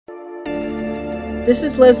This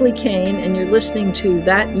is Leslie Kane, and you're listening to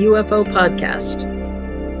That UFO Podcast.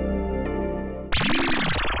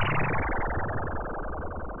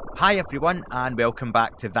 Hi everyone, and welcome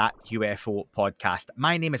back to That UFO Podcast.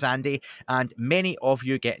 My name is Andy, and many of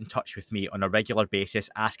you get in touch with me on a regular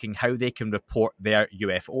basis asking how they can report their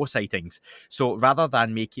UFO sightings. So rather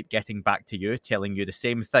than me keep getting back to you, telling you the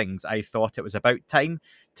same things, I thought it was about time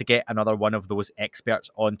to get another one of those experts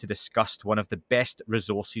on to discuss one of the best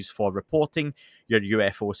resources for reporting your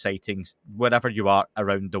UFO sightings wherever you are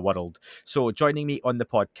around the world. So joining me on the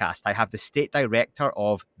podcast, I have the State Director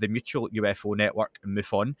of the Mutual UFO Network,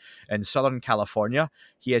 MUFON, in Southern California.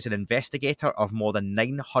 He is an investigator of more than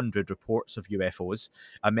 900 reports of UFOs,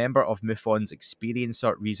 a member of MUFON's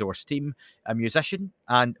Experiencer resource team, a musician,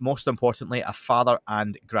 and most importantly, a father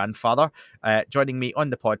and grandfather. Joining me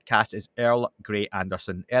on the podcast is Earl Gray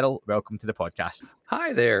Anderson. Earl, welcome to the podcast.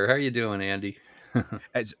 Hi there. How are you doing, Andy?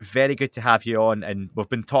 It's very good to have you on, and we've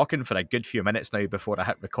been talking for a good few minutes now before I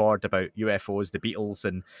hit record about UFOs, the Beatles,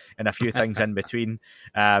 and a few things in between,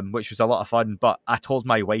 which was a lot of fun. But I told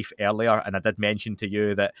my wife earlier, and I did mention to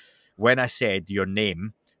you that when I said your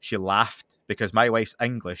name, she laughed because my wife's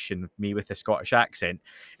English and me with the Scottish accent,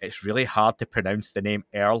 it's really hard to pronounce the name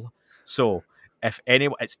Earl. So if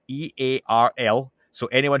anyone, it's E-A-R-L. So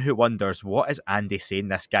anyone who wonders, what is Andy saying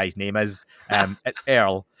this guy's name is, it's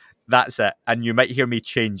Earl. That's it. And you might hear me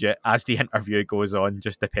change it as the interview goes on,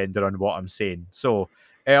 just depending on what I'm saying. So,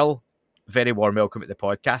 Earl, very warm welcome to the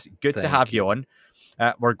podcast. Good to have you on.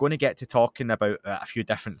 We're going to get to talking about a few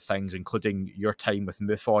different things, including your time with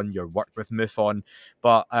MUFON, your work with MUFON.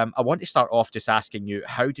 But I want to start off just asking you,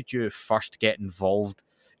 how did you first get involved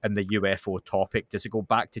in the UFO topic? Does it go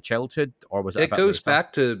back to childhood, or was it? It goes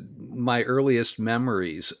back to my earliest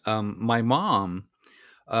memories. My mom,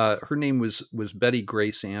 her name was Betty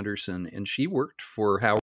Grace Anderson, and she worked for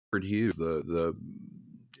Howard Hughes, the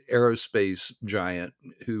aerospace giant,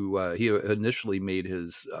 who he initially made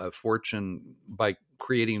his fortune by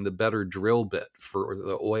creating the better drill bit for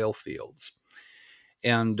the oil fields.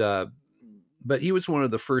 And but he was one of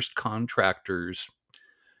the first contractors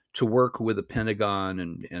to work with the Pentagon,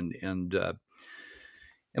 and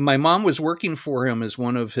my mom was working for him as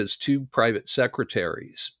one of his two private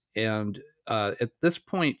secretaries. And at this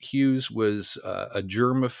point, Hughes was a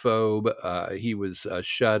germaphobe. He was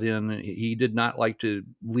shut in. He did not like to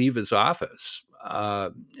leave his office.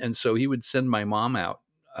 And so he would send my mom out.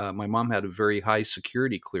 My mom had a very high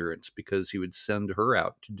security clearance because he would send her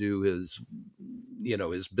out to do his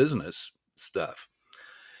business stuff.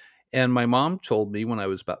 And my mom told me when I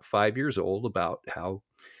was about 5 years old about how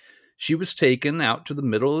she was taken out to the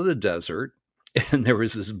middle of the desert, and there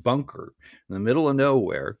was this bunker in the middle of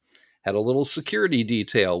nowhere, had a little security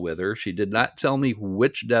detail with her. She did not tell me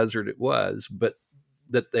which desert it was, but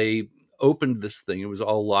that they opened this thing. It was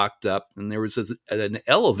all locked up, and there was an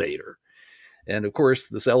elevator. And of course,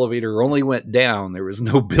 this elevator only went down. There was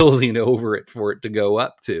no building over it for it to go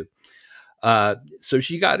up to. So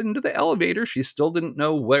she got into the elevator. She still didn't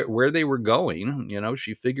know where they were going. You know,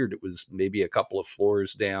 she figured it was maybe a couple of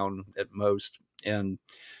floors down at most. And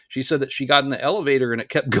she said that she got in the elevator and it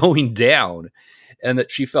kept going down, and that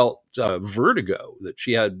she felt vertigo, that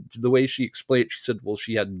she had, the way she explained it, she said, well,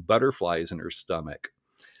 she had butterflies in her stomach.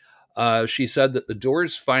 She said that the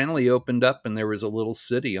doors finally opened up and there was a little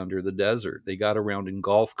city under the desert. They got around in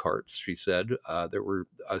golf carts, she said. There were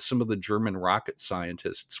some of the German rocket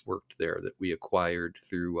scientists worked there that we acquired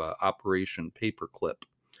through Operation Paperclip.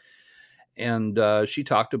 And she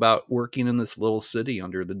talked about working in this little city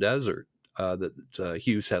under the desert, that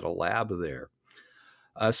Hughes had a lab there.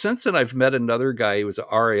 Since then, I've met another guy who was an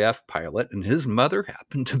RAF pilot, and his mother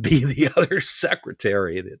happened to be the other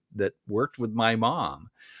secretary that worked with my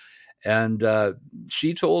mom. And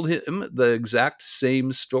she told him the exact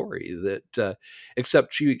same story, that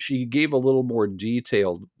except she gave a little more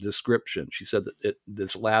detailed description. She said that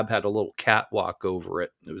this lab had a little catwalk over it.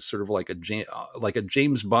 It was sort of like a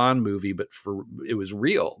James Bond movie, but it was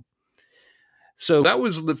real. So that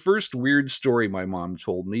was the first weird story my mom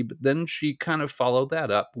told me. But then she kind of followed that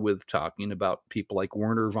up with talking about people like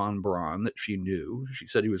Werner von Braun that she knew. She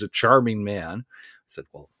said he was a charming man. I said,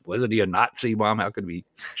 well, wasn't he a Nazi, Mom? How could he be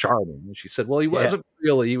charming? And she said, well, he wasn't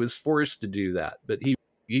really. He was forced to do that. But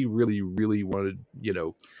he really, really wanted,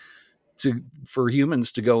 for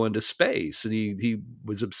humans to go into space. And he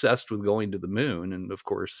was obsessed with going to the moon. And of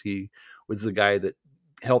course, he was the guy that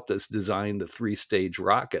helped us design the 3-stage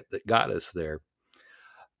rocket that got us there.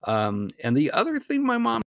 And the other thing my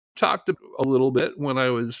mom talked a little bit when I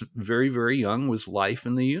was very, very young was life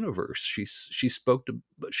in the universe. She spoke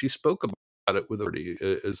about it with authority,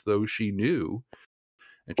 as though she knew.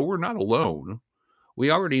 And we're not alone.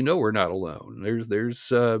 we already know we're not alone.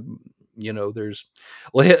 There's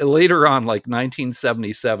later on, like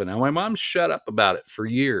 1977. Now, my mom shut up about it for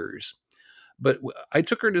years, but I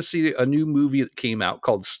took her to see a new movie that came out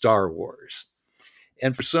called Star Wars.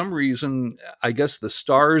 And for some reason, I guess the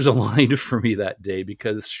stars aligned for me that day,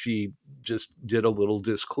 because she just did a little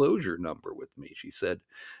disclosure number with me. She said,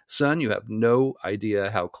 "Son, you have no idea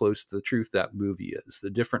how close to the truth that movie is. The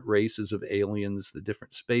different races of aliens, the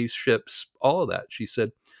different spaceships, all of that." She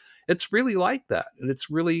said, "It's really like that. And it's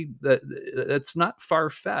really, that's not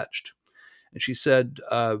far-fetched." And she said,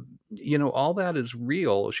 all that is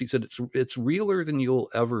real. She said, it's realer than you'll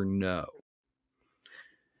ever know.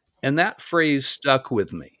 And that phrase stuck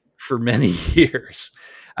with me for many years.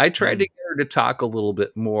 I tried to get her to talk a little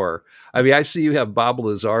bit more. I mean, I see you have Bob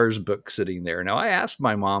Lazar's book sitting there. Now, I asked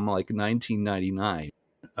my mom, like, in 1999,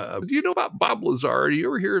 do you know about Bob Lazar? Do you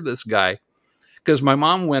ever hear of this guy? Because my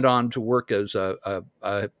mom went on to work as a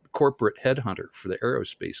corporate headhunter for the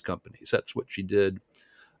aerospace companies. That's what she did.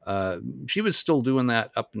 She was still doing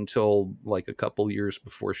that up until like a couple years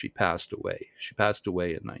before she passed away. She passed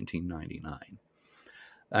away in 1999.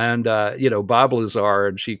 And, Bob Lazar,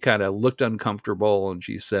 and she kind of looked uncomfortable, and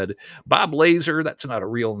she said, "Bob Lazar, that's not a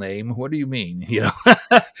real name. What do you mean?"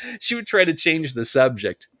 She would try to change the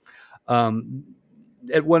subject.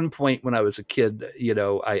 At one point when I was a kid,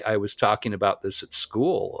 I was talking about this at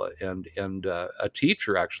school, and a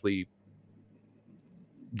teacher actually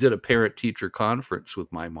did a parent-teacher conference with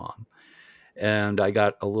my mom, and I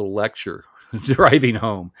got a little lecture driving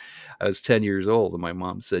home. I was 10 years old, and my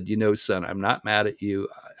mom said, "Son, I'm not mad at you.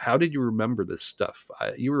 How did you remember this stuff?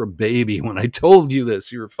 You were a baby when I told you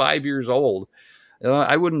this. You were 5 years old.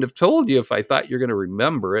 I wouldn't have told you if I thought you're going to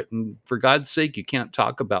remember it. And for God's sake, you can't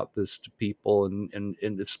talk about this to people,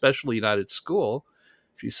 and especially not at school."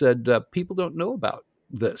 She said, "People don't know about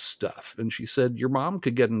this stuff." And she said, "Your mom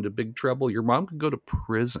could get into big trouble. Your mom could go to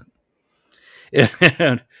prison."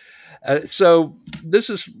 And so this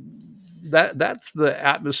is that's the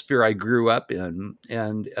atmosphere I grew up in.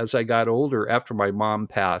 And as I got older, after my mom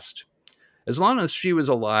passed, as long as she was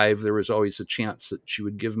alive, there was always a chance that she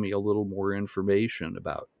would give me a little more information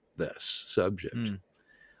about this subject.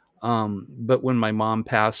 But when my mom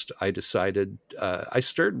passed, I decided, I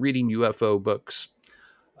started reading UFO books.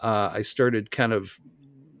 I started kind of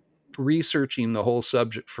researching the whole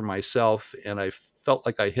subject for myself, and I felt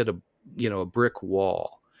like I hit a brick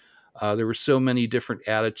wall. There were so many different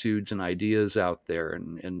attitudes and ideas out there,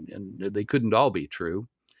 and they couldn't all be true.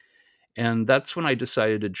 And that's when I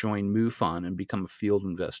decided to join MUFON and become a field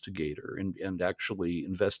investigator and actually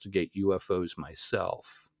investigate UFOs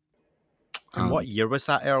myself. And what year was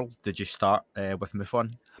that, Earl? Did you start with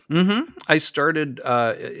MUFON? I started,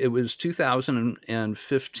 it was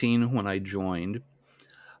 2015 when I joined.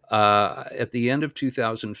 At the end of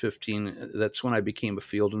 2015, that's when I became a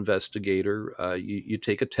field investigator. You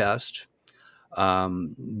take a test.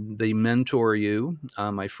 They mentor you.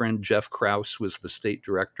 My friend Jeff Krause was the state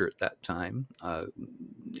director at that time,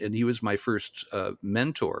 and he was my first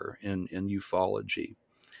mentor in ufology.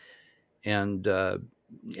 And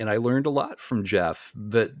I learned a lot from Jeff.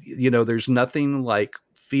 But there's nothing like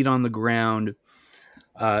feet on the ground,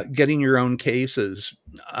 getting your own cases.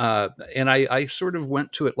 And I sort of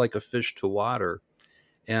went to it like a fish to water.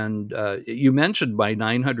 And you mentioned my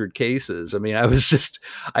 900 cases. I mean,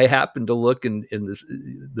 I happened to look in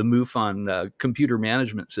the MUFON computer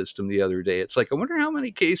management system the other day. It's like, I wonder how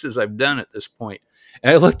many cases I've done at this point.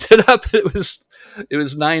 And I looked it up. It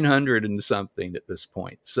was 900 and something at this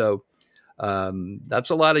point. So that's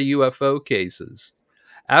a lot of UFO cases.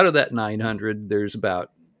 Out of that 900, there's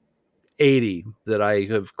about 80 that I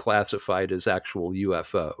have classified as actual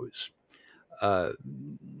UFOs.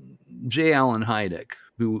 J. Allen Hynek,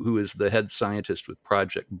 who is the head scientist with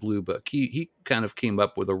Project Blue Book, he kind of came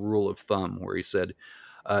up with a rule of thumb where he said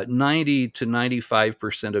 90 to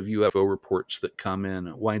 95% of UFO reports that come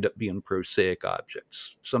in wind up being prosaic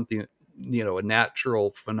objects, something, a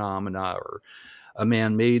natural phenomena or a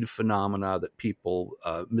man-made phenomena that people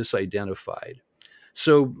misidentified.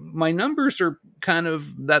 So my numbers are kind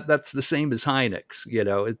of that's the same as Hynek's.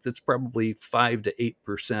 It's probably 5 to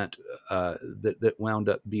 8% that wound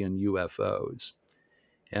up being UFOs,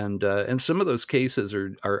 and some of those cases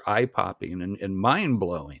are eye-popping and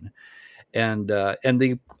mind-blowing, and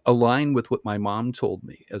they align with what my mom told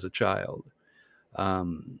me as a child.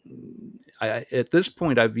 At this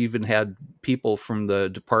point, I've even had people from the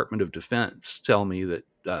Department of Defense tell me that.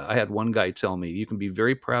 I had one guy tell me, "You can be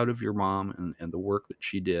very proud of your mom and the work that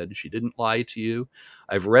she did. She didn't lie to you.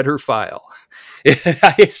 I've read her file." And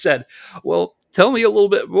I said, "Well, tell me a little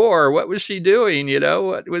bit more. What was she doing? You know,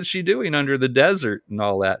 what was she doing under the desert and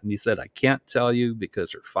all that? And he said, I can't tell you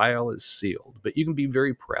because her file is sealed, but you can be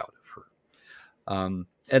very proud of her.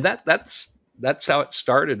 And that's how it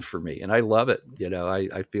started for me. And I love it. You know,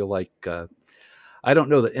 I feel like, I don't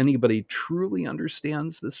know that anybody truly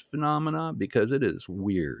understands this phenomena because it is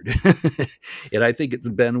weird. And I think it's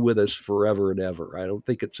been with us forever and ever. I don't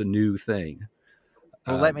think it's a new thing.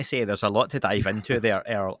 Well, let me say, there's a lot to dive into there,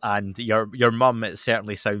 Earl. And your mum, it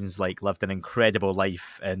certainly sounds like, lived an incredible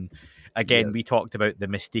life. And again, Yes. we talked about the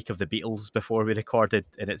mystique of the Beatles before we recorded,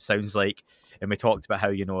 and it sounds like, and we talked about how,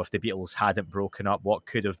 you know, if the Beatles hadn't broken up, what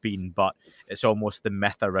could have been, but it's almost the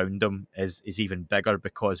myth around them is even bigger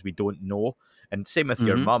because we don't know. And same with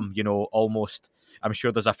your mum, you know, almost, I'm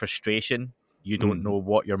sure there's a frustration. You don't know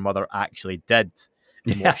what your mother actually did,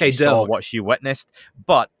 and what she saw, what she witnessed,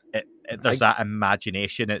 but there's that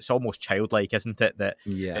imagination. It's almost childlike, isn't it? That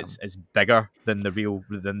it's bigger than the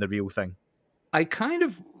real thing. I kind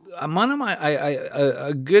of, one of my,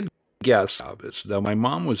 a good guess of this, though, my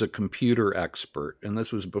mom was a computer expert, and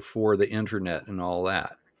this was before the internet and all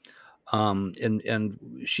that. And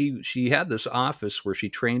she had this office where she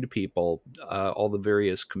trained people, all the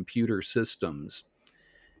various computer systems.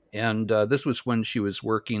 And this was when she was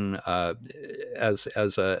working as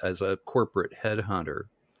a corporate headhunter.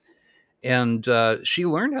 And she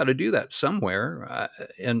learned how to do that somewhere.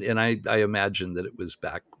 And I imagine that it was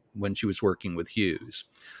back when she was working with Hughes.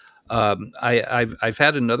 I've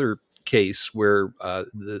had another case where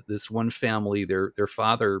this one family, their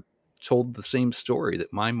father told the same story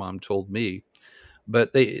that my mom told me,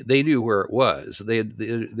 but they knew where it was. They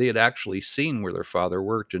had actually seen where their father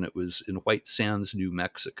worked, and it was in White Sands, New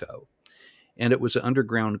Mexico. And it was an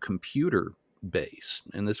underground computer base.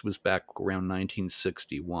 And this was back around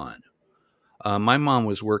 1961. My mom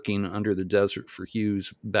was working under the desert for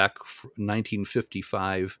Hughes back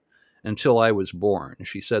 1955 until I was born.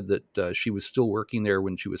 She said that she was still working there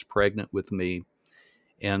when she was pregnant with me.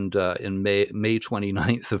 And in May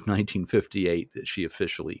 29th of 1958, she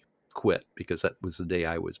officially quit because that was the day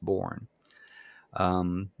I was born.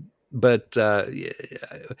 But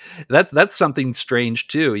that's something strange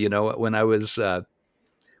too. You know, when I was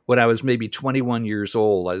maybe 21 years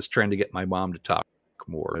old, I was trying to get my mom to talk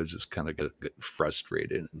more. I was just kind of get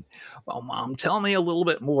frustrated. And, well, Mom, tell me a little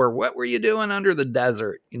bit more. What were you doing under the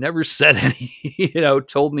desert? You never said any,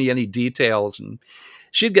 told me any details. And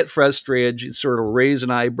she'd get frustrated. She'd sort of raise an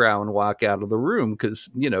eyebrow and walk out of the room because,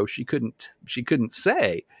 she couldn't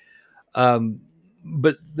say.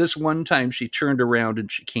 But this one time she turned around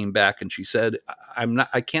and she came back and she said,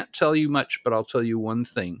 I can't tell you much, but I'll tell you one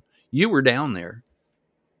thing. You were down there.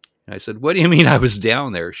 And I said, what do you mean I was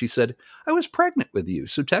down there? She said, I was pregnant with you.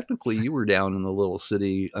 So technically you were down in the little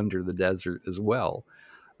city under the desert as well.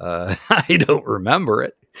 I don't remember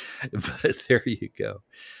it, but there you go.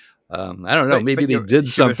 I don't know. Maybe they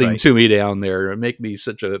did something to me down there and make me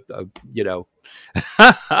such a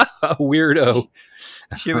weirdo.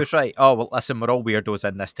 She was right. Oh, well, listen, we're all weirdos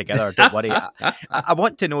in this together. Don't worry. I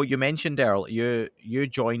want to know, you mentioned, Earl, you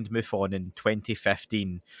joined MUFON in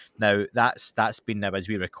 2015. Now, that's been, now as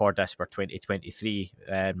we record this, for 2023.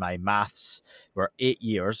 My maths were 8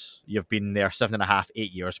 years. You've been there 7.5,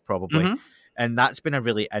 8 years probably. Mm-hmm. And that's been a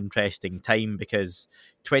really interesting time because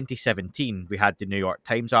 2017, we had the New York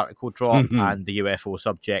Times article drop and the UFO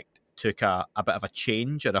subject took a bit of a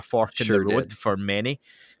change or a fork in the road for many.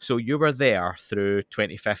 So you were there through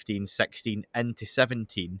 2015, 16 into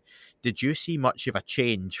 17. Did you see much of a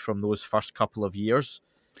change from those first couple of years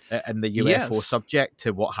in the UFO subject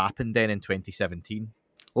to what happened then in 2017?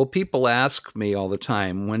 Well, people ask me all the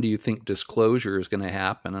time, when do you think disclosure is going to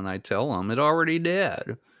happen? And I tell them it already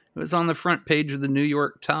did. It was on the front page of the New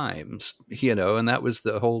York Times, and that was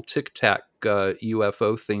the whole Tic Tac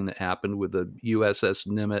UFO thing that happened with the USS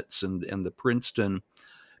Nimitz and the Princeton.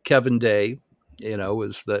 Kevin Day,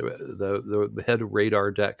 was the head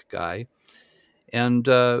radar deck guy. And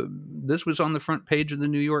this was on the front page of the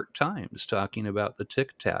New York Times talking about the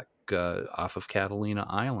Tic Tac off of Catalina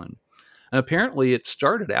Island. And apparently it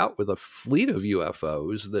started out with a fleet of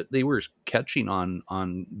UFOs that they were catching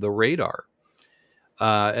on the radar.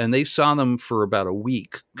 And they saw them for about a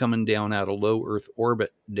week coming down out of low Earth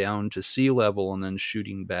orbit down to sea level and then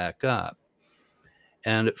shooting back up.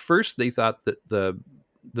 And at first they thought that the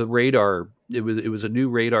radar, it was a new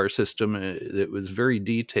radar system that was very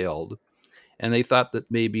detailed. And they thought that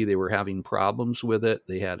maybe they were having problems with it.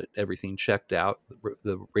 They had everything checked out.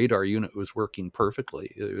 The radar unit was working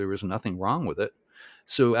perfectly. There was nothing wrong with it.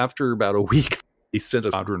 So after about a week, they sent a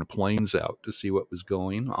squadron of planes out to see what was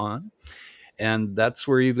going on. And that's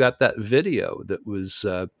where you've got that video that was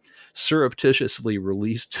surreptitiously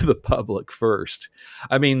released to the public first.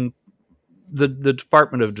 I mean, the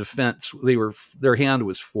Department of Defense, their hand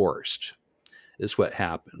was forced, is what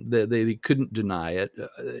happened. They couldn't deny it.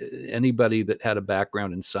 Anybody that had a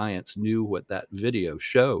background in science knew what that video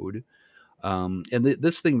showed. And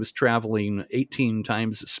this thing was traveling 18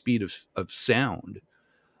 times the speed of sound.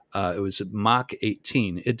 It was at Mach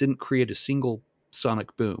 18. It didn't create a single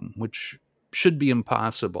sonic boom, which should be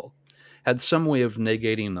impossible. Had some way of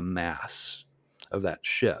negating the mass of that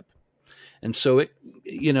ship. And so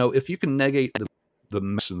if you can negate the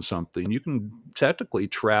mass in something, you can technically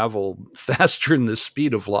travel faster than the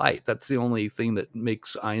speed of light. That's the only thing that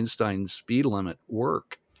makes Einstein's speed limit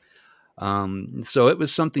work. So it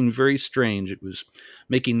was something very strange. It was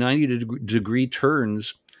making 90-degree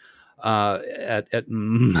turns at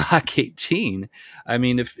Mach 18. I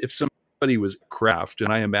mean, if somebody was craft,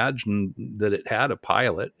 and I imagine that it had a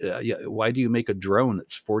pilot, why do you make a drone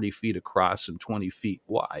that's 40 feet across and 20 feet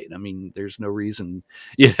wide? I mean, there's no reason,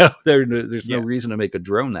 there's no reason to make a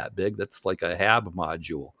drone that big. That's like a HAB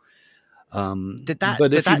module.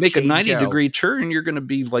 But if you make a 90-degree turn, you're going to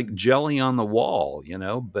be like jelly on the wall,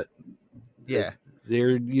 but yeah,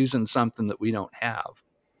 they're using something that we don't have.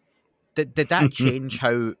 Did that change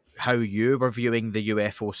how you were viewing the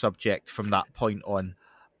UFO subject from that point on?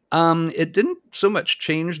 It didn't so much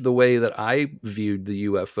change the way that I viewed the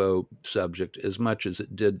UFO subject as much as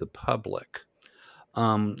it did the public.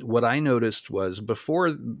 What I noticed was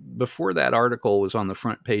before that article was on the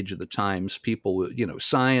front page of the Times, people,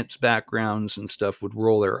 science backgrounds and stuff would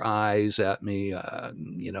roll their eyes at me.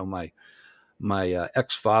 My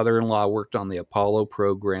ex-father-in-law worked on the Apollo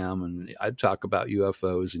program, and I'd talk about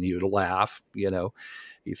UFOs, and he would laugh. He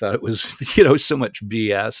thought it was, so much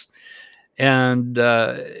BS. And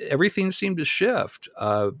everything seemed to shift.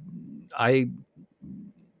 I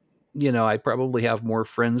probably have more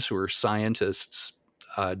friends who are scientists,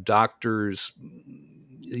 doctors,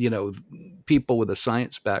 people with a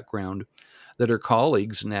science background that are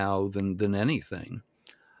colleagues now than anything.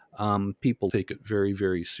 People take it very,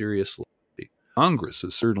 very seriously. Congress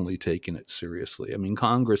is certainly taking it seriously. I mean,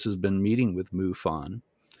 Congress has been meeting with MUFON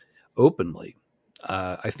openly.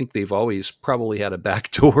 I think they've always probably had a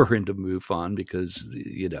back door into MUFON because,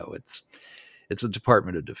 it's a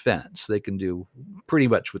Department of Defense. They can do pretty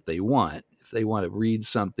much what they want. If they want to read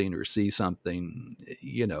something or see something,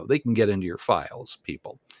 they can get into your files,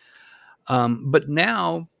 people. But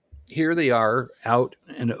now, here they are out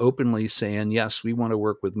and openly saying, yes, we want to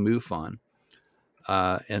work with MUFON.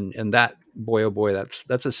 And that, boy, oh boy,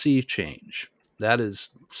 that's a sea change. That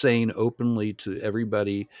is saying openly to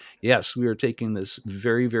everybody, yes, we are taking this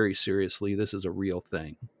very, very seriously. This is a real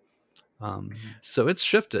thing. So it's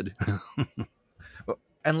shifted.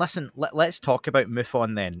 And listen, let's talk about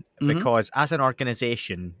MUFON then, because as an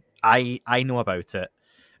organization, I know about it,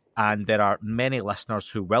 and there are many listeners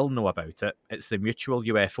who will know about it. It's the Mutual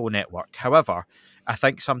UFO Network. However, I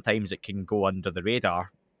think sometimes it can go under the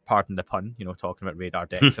radar, pardon the pun, talking about radar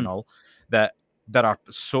decks and all, that there are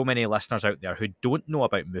so many listeners out there who don't know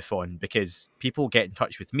about MUFON, because people get in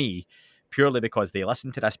touch with me purely because they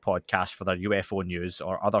listen to this podcast for their UFO news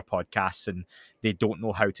or other podcasts, and they don't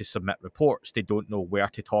know how to submit reports. They don't know where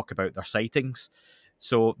to talk about their sightings.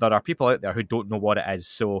 So there are people out there who don't know what it is.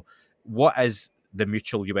 So what is the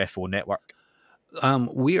Mutual UFO Network?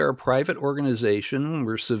 We are a private organization.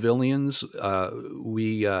 We're civilians.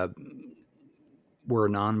 We're a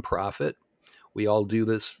nonprofit. We all do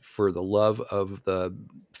this for the love of the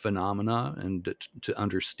phenomena and to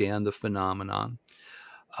understand the phenomenon.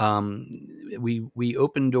 We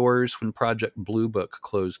opened doors when Project Blue Book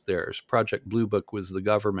closed theirs. Project Blue Book was the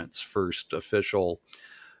government's first officially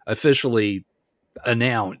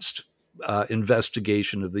announced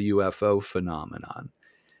investigation of the UFO phenomenon.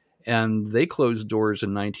 And they closed doors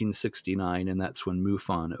in 1969, and that's when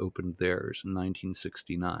MUFON opened theirs in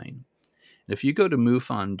 1969. And if you go to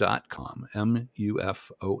MUFON.com,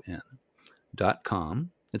 MUFON.com,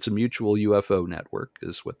 it's a mutual UFO network,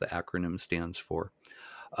 is what the acronym stands for.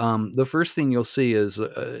 The first thing you'll see is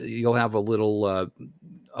you'll have a little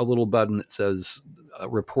button that says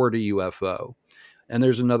report a UFO. And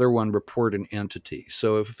there's another one, report an entity.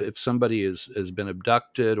 So if somebody has been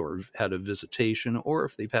abducted or had a visitation, or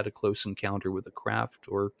if they've had a close encounter with a craft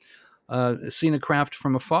or seen a craft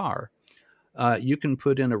from afar, you can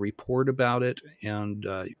put in a report about it, and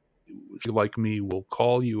like me, we'll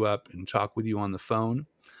call you up and talk with you on the phone.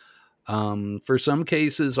 For some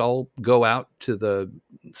cases, I'll go out to the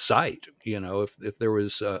site, if there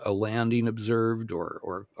was a landing observed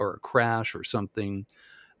or a crash or something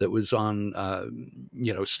that was on,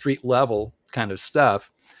 street level, kind of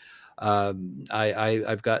stuff,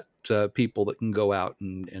 I've got people that can go out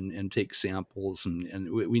and take samples,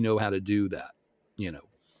 and we know how to do that, you know.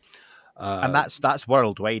 And that's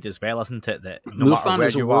worldwide as well, isn't it? That no matter MUFON where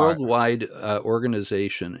is a you are, worldwide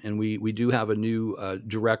organization, and we do have a new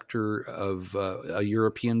director of a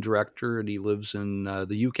European director, and he lives in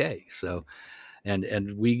the UK. So,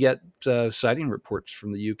 and we get sighting reports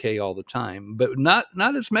from the UK all the time, but not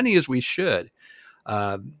as many as we should.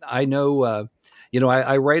 I know,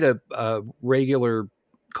 I write a regular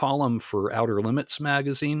column for Outer Limits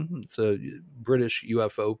magazine. It's a British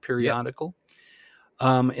UFO periodical.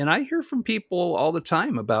 And I hear from people all the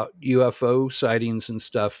time about UFO sightings and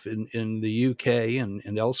stuff in the UK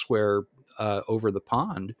and elsewhere over the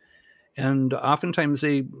pond. And oftentimes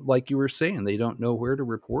they, like you were saying, they don't know where to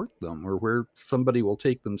report them or where somebody will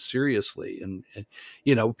take them seriously. And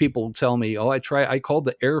people tell me, oh, I called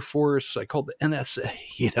the Air Force, I called the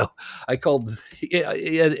NSA, I called,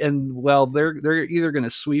 and well, they're either going to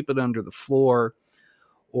sweep it under the floor,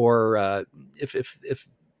 or if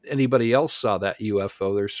anybody else saw that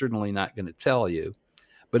UFO, they're certainly not going to tell you.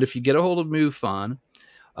 But if you get a hold of MUFON,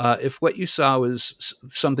 if what you saw was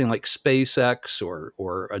something like SpaceX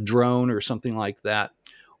or a drone or something like that,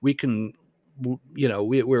 we can,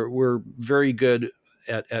 we're very good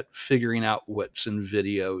at figuring out what's in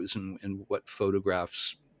videos and what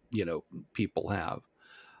photographs, people have.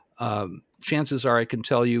 Chances are I can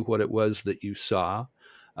tell you what it was that you saw.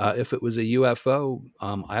 If it was a UFO,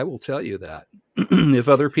 I will tell you that. If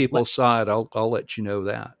other people saw it, I'll let you know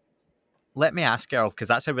that. Let me ask, Earl, because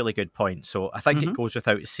that's a really good point. So I think it goes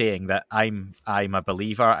without saying that I'm a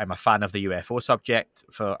believer. I'm a fan of the UFO subject.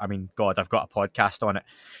 God, I've got a podcast on it.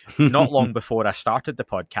 Not long before I started the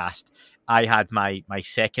podcast, I had my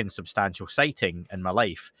second substantial sighting in my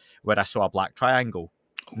life, where I saw a black triangle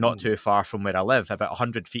not too far from where I live, about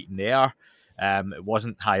 100 feet in the air. It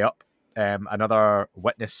wasn't high up. Another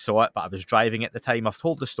witness saw it, but I was driving at the time. I've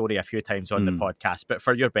told the story a few times on the podcast, but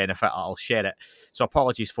for your benefit, I'll share it. So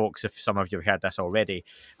apologies, folks, if some of you have heard this already.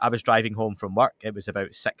 I was driving home from work. It was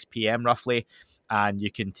about 6 p.m. roughly, and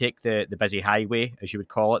you can take the busy highway, as you would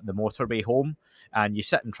call it, the motorway home, and you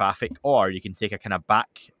sit in traffic, or you can take a kind of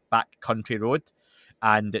back country road,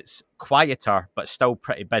 and it's quieter, but still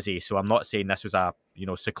pretty busy. So I'm not saying this was a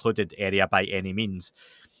secluded area by any means.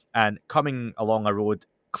 And coming along a road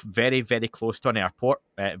very, very close to an airport,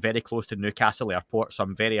 very close to Newcastle Airport, so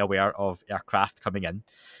I'm very aware of aircraft coming in.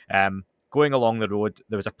 Going along the road,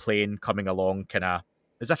 there was a plane coming along, kind of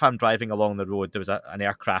as if I'm driving along the road. There was an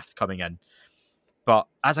aircraft coming in. But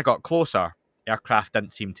as I got closer, aircraft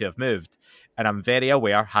didn't seem to have moved. And I'm very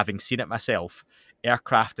aware, having seen it myself,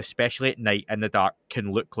 aircraft, especially at night in the dark,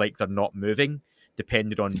 can look like they're not moving,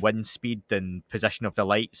 depending on wind speed and position of the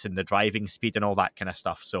lights and the driving speed and all that kind of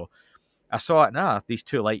stuff. So I saw it, these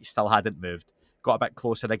two lights still hadn't moved. Got a bit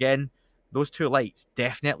closer again. Those two lights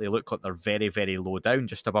definitely look like they're very, very low down,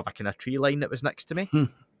 just above a kind of tree line that was next to me.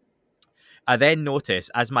 I then notice,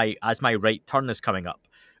 as my right turn is coming up,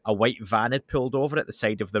 a white van had pulled over at the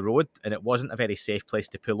side of the road, and it wasn't a very safe place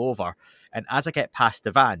to pull over. And as I get past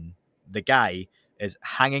the van, the guy is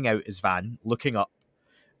hanging out his van, looking up,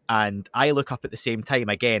 and I look up at the same time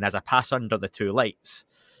again as I pass under the two lights.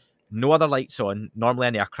 No other lights on. Normally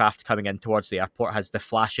an aircraft coming in towards the airport has the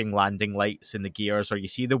flashing landing lights and the gears, or you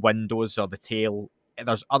see the windows or the tail.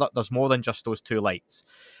 There's more than just those two lights.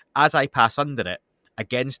 As I pass under it,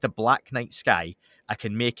 against the black night sky, I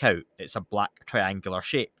can make out it's a black triangular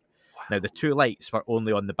shape. Wow. Now, the two lights were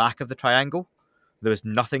only on the back of the triangle. There was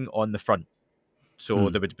nothing on the front.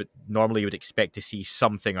 So normally you would expect to see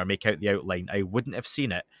something or make out the outline. I wouldn't have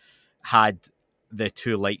seen it had the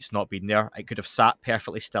two lights not been there. It could have sat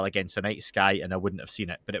perfectly still against the night sky and I wouldn't have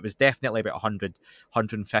seen it. But it was definitely about 100,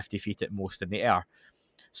 150 feet at most in the air.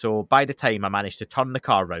 So by the time I managed to turn the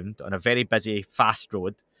car round on a very busy, fast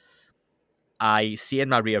road, I see in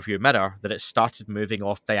my rearview mirror that it started moving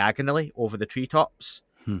off diagonally over the treetops.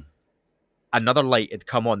 Another light had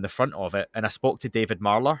come on the front of it, and I spoke to David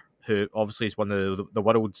Marler, who obviously is one of the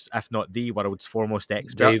world's, if not the world's foremost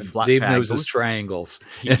expert in black Dave triangles. knows his triangles.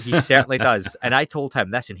 He certainly does. And I told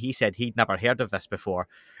him this, and he said he'd never heard of this before.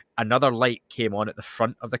 Another light came on at the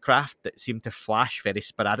front of the craft that seemed to flash very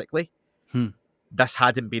sporadically. This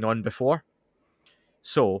hadn't been on before.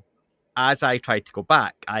 So as I tried to go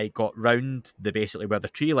back, I got round basically where the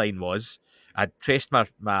tree line was. I traced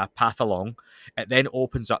my path along. It then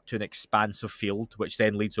opens up to an expansive field, which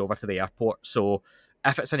then leads over to the airport. So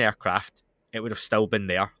if it's an aircraft, it would have still been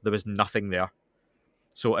there. There was nothing there.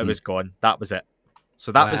 So it was gone. That was it.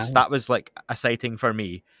 So that was like a sighting for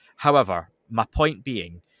me. However, my point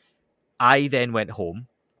being, I then went home.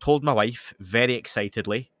 told my wife very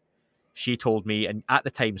excitedly. She told me, and at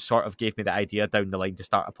the time sort of gave me the idea down the line to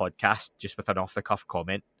start a podcast just with an off-the-cuff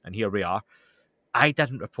comment, and here we are. I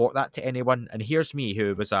didn't report that to anyone, and here's me,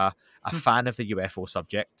 who was a fan of the UFO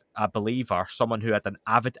subject, a believer, someone who had an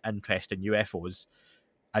avid interest in UFOs.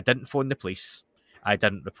 I didn't phone the police. I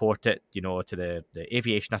didn't report it, to the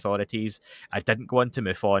aviation authorities. I didn't go into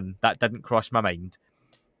MUFON. That didn't cross my mind.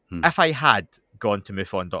 If I had gone to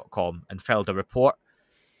MUFON.com and filed a report,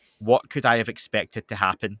 what could I have expected to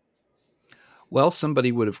happen? Well,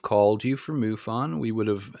 somebody would have called you from MUFON. We would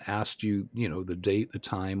have asked you, the date, the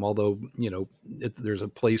time, although, there's a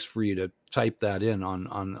place for you to type that in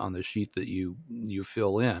on the sheet that you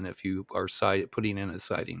fill in if you are putting in a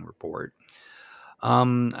sighting report.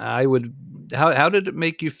 How did it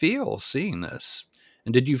make you feel seeing this?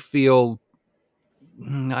 And did you feel,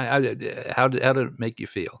 how did it make you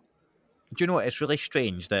feel? Do you know what? It's really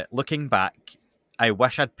strange that looking back, I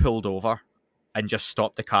wish I'd pulled over and just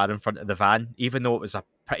stopped the car in front of the van, even though it was a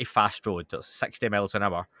pretty fast road. It was 60 miles an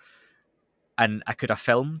hour. And I could have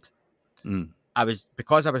filmed.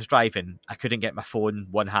 Because I was driving, I couldn't get my phone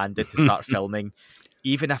one-handed to start filming.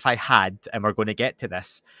 Even if I had, and we're going to get to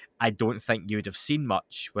this, I don't think you would have seen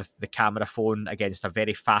much with the camera phone against a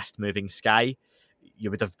very fast-moving sky.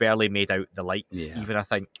 You would have barely made out the lights, even, I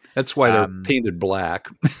think. That's why they're painted black.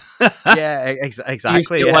 Yeah, exactly. Do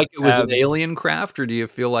you feel like it was an alien craft, or do you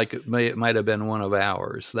feel like it might have been one of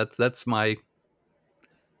ours? That's my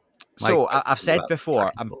so I've said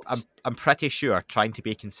before, I'm pretty sure, trying to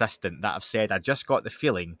be consistent, that I've said I just got the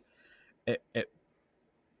feeling it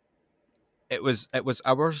was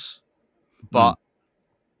ours, but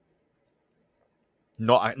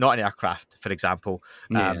not an aircraft, for example.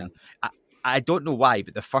 I don't know why,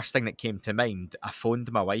 but the first thing that came to mind, I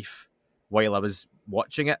phoned my wife while I was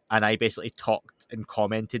watching it, and I basically talked and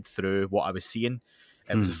commented through what I was seeing.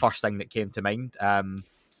 It was the first thing that came to mind.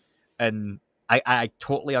 And I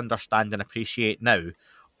totally understand and appreciate now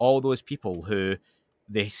all those people who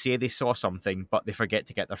they say they saw something, but they forget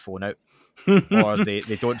to get their phone out. Or they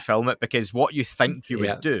don't film it, because what you think you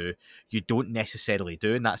would do, you don't necessarily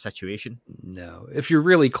do in that situation. No. If you're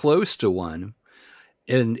really close to one,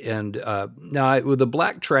 and now with the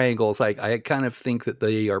black triangles, I kind of think that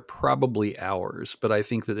they are probably ours, but I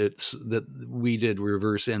think that that we did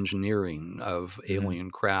reverse engineering of alien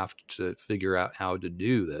craft to figure out how to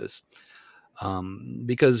do this,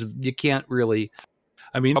 because you can't really.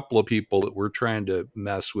 I mean, a couple of people that were trying to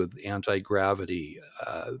mess with anti-gravity,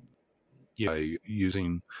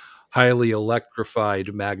 using highly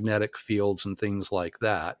electrified magnetic fields and things like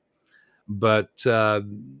that, but.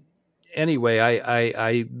 Anyway,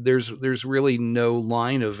 I there's really no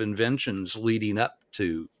line of inventions leading up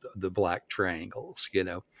to the black triangles,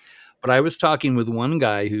 But I was talking with one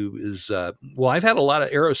guy who is I've had a lot of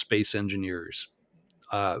aerospace engineers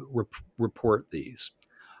report these.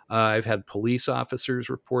 I've had police officers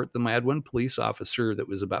report them. I had one police officer that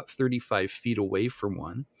was about 35 feet away from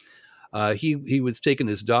one. He was taking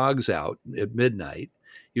his dogs out at midnight.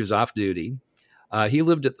 He was off duty. He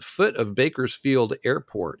lived at the foot of Bakersfield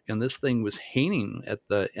Airport, and this thing was hanging at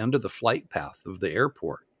the end of the flight path of the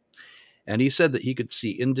airport. And he said that he could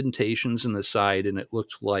see indentations in the side, and it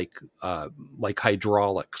looked like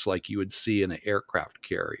hydraulics, like you would see in an aircraft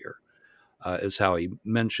carrier, is how he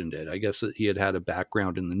mentioned it. I guess that he had a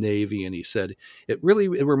background in the Navy, and he said it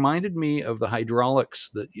reminded me of the hydraulics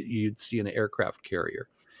that you'd see in an aircraft carrier.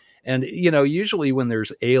 And, usually when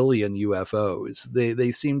there's alien UFOs,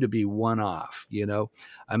 they seem to be one-off,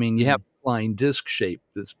 I mean, you have flying disc shape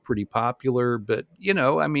that's pretty popular, but,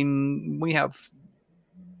 we have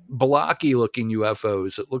blocky-looking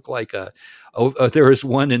UFOs that look like there was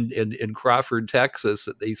one in Crawford, Texas,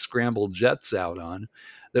 that they scrambled jets out on.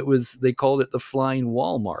 They called it the Flying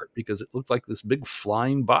Walmart, because it looked like this big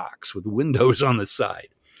flying box with windows on the side.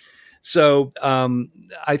 So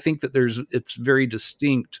I think that it's very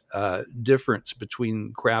distinct difference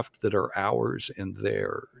between craft that are ours and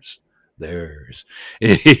theirs.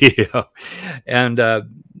 And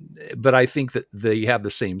but I think that they have the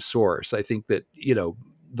same source. I think that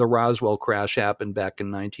the Roswell crash happened back in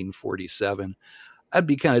 1947. I'd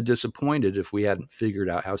be kind of disappointed if we hadn't figured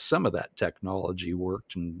out how some of that technology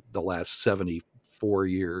worked in the last 74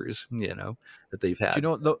 years. That they've had.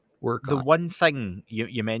 The one thing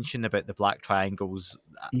you mentioned about the black triangles,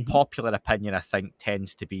 popular opinion, I think,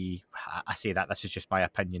 tends to be, I say that, this is just my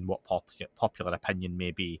opinion, what popular opinion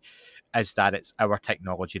may be, is that it's our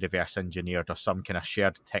technology reverse engineered or some kind of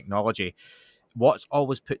shared technology. What's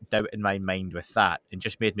always put doubt in my mind with that, and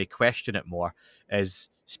just made me question it more,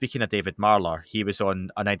 is, speaking of David Marler, he was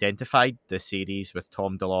on Unidentified, the series with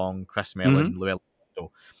Tom DeLonge, Chris Mellon, Llewellyn,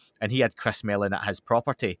 ago, and he had Chris Mellon at his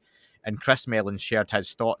property, and Chris Mellon shared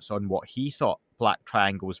his thoughts on what he thought black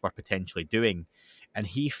triangles were potentially doing, and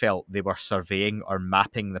he felt they were surveying or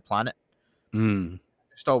mapping the planet.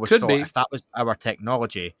 Just always Could thought be. if that was our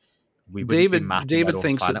technology, we wouldn't be mapping David our own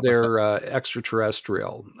thinks that planet with they're it.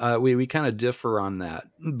 extraterrestrial. We kind of differ on that,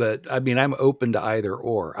 but I mean, I'm open to either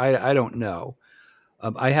or. I don't know.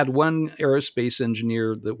 I had one aerospace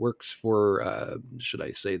engineer that works for, should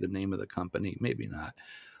I say the name of the company? Maybe not.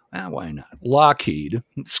 Why not? Lockheed,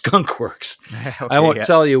 Skunk Works. Okay, I won't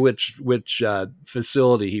tell you which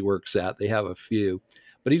facility he works at. They have a few,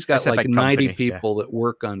 but he's got It's a like big 90 company, people that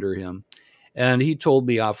work under him. And he told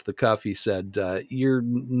me off the cuff, he said, you're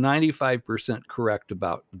 95% correct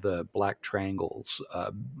about the black triangles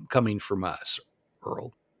coming from us,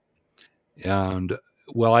 Earl. And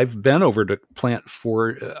well, I've been over to plant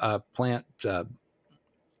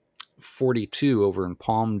 42 over in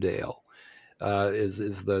Palmdale.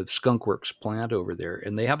 Is the Skunkworks plant over there,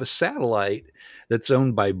 and they have a satellite that's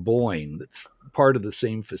owned by Boeing that's part of the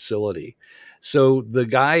same facility. So the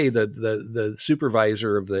guy, the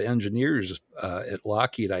supervisor of the engineers at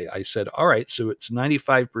Lockheed, I said, all right, so it's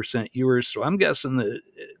 95% yours. So I'm guessing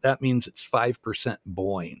that means it's 5%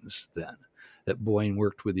 Boeing's then, that Boeing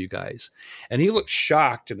worked with you guys. And he looked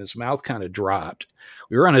shocked and his mouth kind of dropped.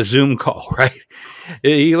 We were on a Zoom call, right?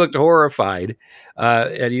 He looked horrified.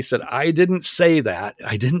 And he said, I didn't say that.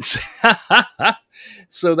 I didn't say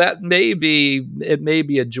So that may be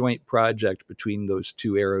a joint project between those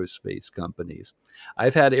two aerospace companies.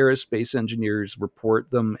 I've had aerospace engineers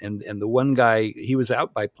report them. And the one guy, he was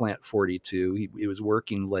out by Plant 42. He was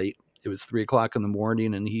working late. It was 3:00 in the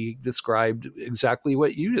morning, and he described exactly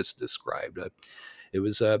what you just described. It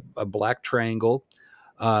was a black triangle.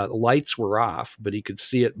 The lights were off, but he could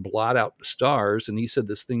see it blot out the stars. And he said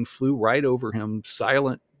this thing flew right over him,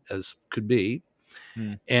 silent as could be.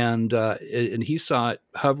 And he saw it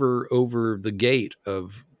hover over the gate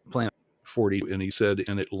of Plant 40. And he said,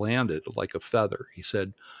 and it landed like a feather. He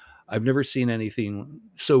said, I've never seen anything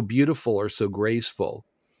so beautiful or so graceful.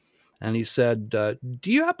 And he said, do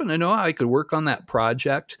you happen to know how I could work on that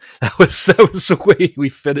project? That was the way we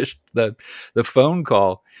finished the phone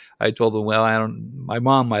call. I told him, well, my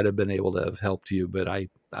mom might have been able to have helped you, but I'm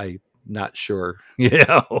not sure.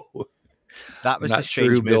 That was the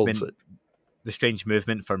strange movement. It. The strange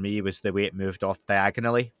movement for me was the way it moved off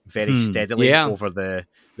diagonally, very steadily over there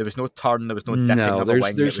was no turn, there was no dipping of a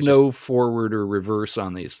wing. There's no forward or reverse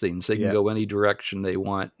on these things. They can go any direction they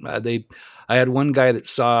want. I had one guy that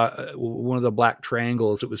saw one of the black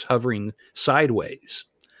triangles. It was hovering sideways,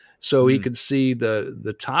 so he could see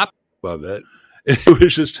the top of it. It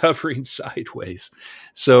was just hovering sideways.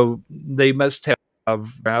 So they must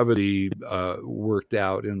have gravity worked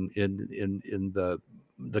out in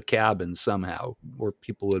the cabin somehow, or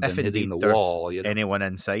people would have been hitting the wall. Anyone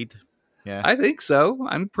inside? Yeah, I think so.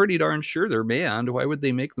 I'm pretty darn sure they're manned. Why would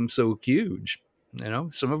they make them so huge?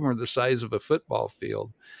 Some of them are the size of a football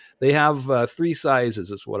field. They have 3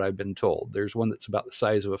 sizes, is what I've been told. There's one that's about the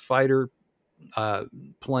size of a fighter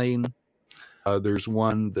plane. There's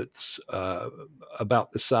one that's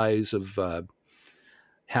about the size of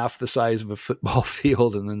half the size of a football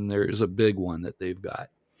field, and then there's a big one that they've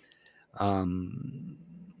got.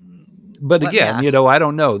 But again, I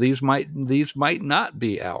don't know. These might not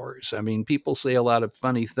be ours. I mean, people say a lot of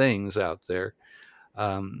funny things out there,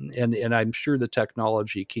 and I'm sure the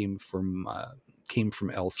technology came from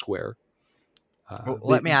elsewhere.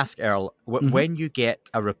 Let me ask, Earl. When you get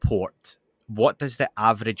a report, what does the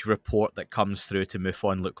average report that comes through to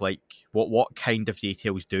MUFON look like? What kind of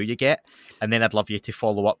details do you get? And then I'd love you to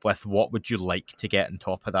follow up with what would you like to get on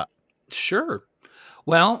top of that? Sure.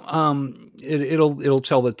 Well, it'll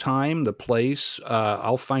tell the time, the place.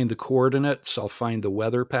 I'll find the coordinates. I'll find the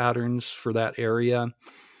weather patterns for that area.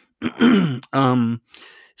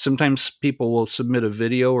 Sometimes people will submit a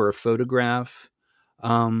video or a photograph.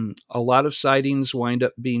 A lot of sightings wind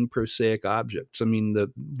up being prosaic objects. I mean,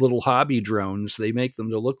 the little hobby drones, they make them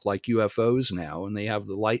to look like UFOs now, and they have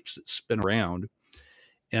the lights that spin around.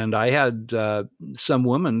 And I had some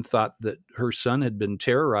woman thought that her son had been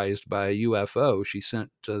terrorized by a UFO. She sent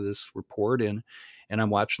this report in, and I'm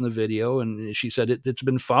watching the video, and she said it's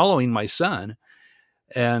been following my son.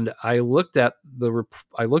 And I looked at the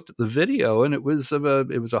video, and it was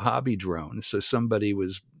a hobby drone. So somebody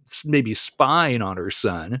was maybe spying on her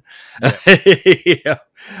son,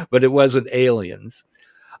 but it wasn't aliens.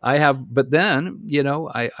 But then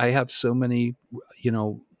I have so many,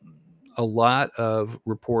 a lot of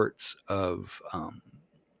reports of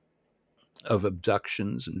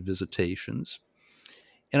abductions and visitations.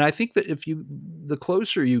 And I think that the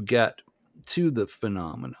closer you get to the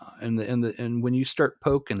phenomena, and when you start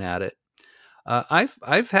poking at it,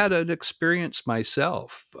 I've had an experience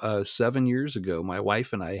myself. 7 years ago, my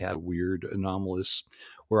wife and I had a weird anomalous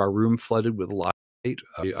where our room flooded with light.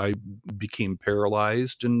 I became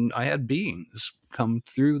paralyzed, and I had beings come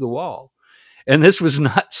through the wall. And this was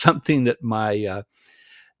not something that my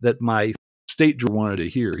state director wanted to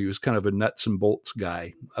hear. He was kind of a nuts and bolts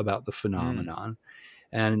guy about the phenomenon.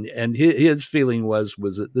 And his feeling was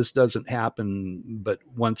that this doesn't happen but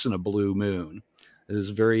once in a blue moon. It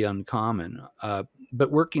is very uncommon.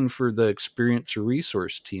 But working for the experiencer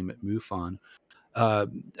resource team at MUFON,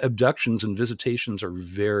 abductions and visitations are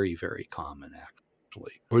very, very common,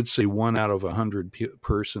 actually. I would say 1 out of 100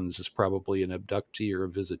 persons is probably an abductee or a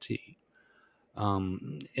visitee.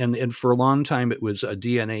 And for a long time, it was a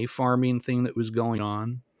DNA farming thing that was going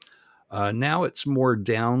on. Now it's more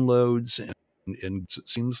downloads, and it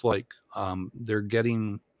seems like they're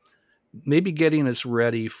getting us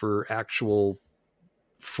ready for actual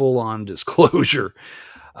full-on disclosure,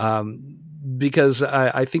 because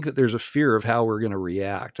I think that there's a fear of how we're going to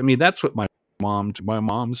react. I mean, that's what my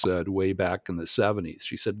mom said way back in the 70s.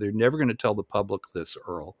 She said they're never going to tell the public this,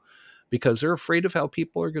 Earl, because they're afraid of how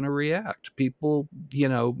people are going to react. People,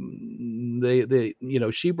 they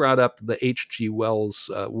she brought up the H.G.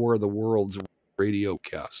 Wells War of the Worlds radio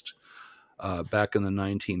cast back in the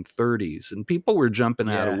 1930s, and people were jumping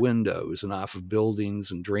out of windows and off of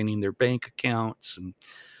buildings and draining their bank accounts,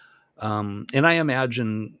 and I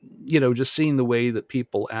imagine, just seeing the way that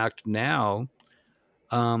people act now,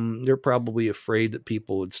 they're probably afraid that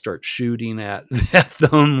people would start shooting at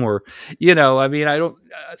them, or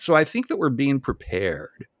so I think that we're being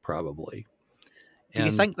prepared, probably. Do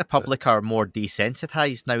you think the public are more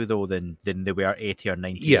desensitized now, though, than they were 80 or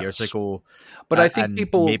 90 years ago? But I think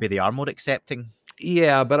people... Maybe they are more accepting.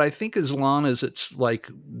 Yeah, but I think as long as it's like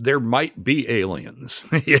there might be aliens,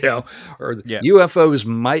 or UFOs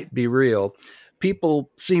might be real, people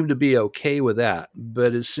seem to be okay with that.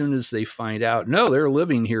 But as soon as they find out, no, they're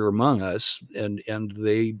living here among us, and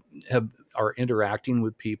they are interacting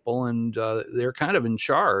with people, and they're kind of in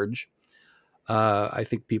charge, I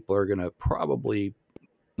think people are going to probably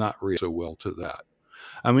not react so well to that.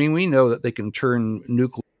 I mean, we know that they can turn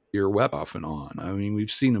nuclear weapons off and on. I mean, we've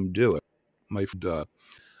seen them do it. My friend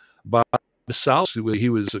Bob South, he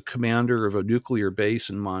was a commander of a nuclear base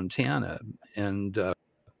in Montana, and a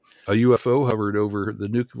UFO hovered over the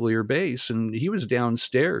nuclear base, and he was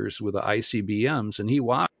downstairs with the ICBMs, and he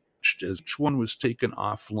watched as each one was taken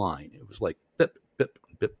offline. It was like bip, bip,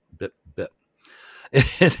 bip, bip, bip.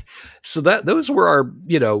 So those were our,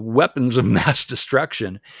 weapons of mass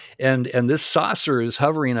destruction. And this saucer is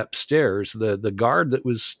hovering upstairs. The guard that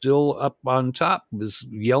was still up on top was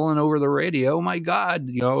yelling over the radio, "Oh my God,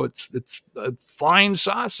 it's a flying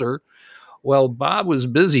saucer." Well, Bob was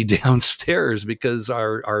busy downstairs because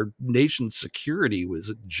our nation's security was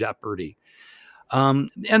at jeopardy. And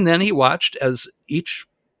then he watched as each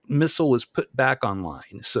missile was put back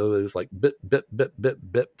online. So it was like bip, bip, bip, bip,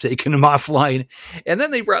 bip, taking them offline. And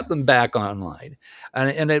then they brought them back online.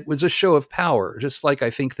 And it was a show of power, just like I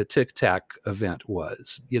think the Tic Tac event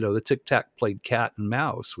was. The Tic Tac played cat and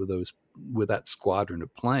mouse with that squadron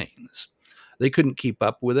of planes. They couldn't keep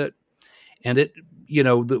up with it. And it,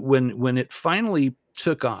 when it finally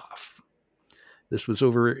took off, this was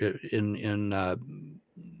over in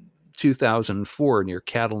 2004 near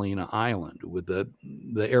Catalina Island with the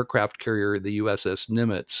aircraft carrier, the USS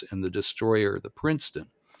Nimitz, and the destroyer, the Princeton.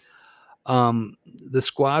 The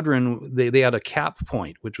squadron, they had a cap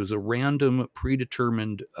point, which was a random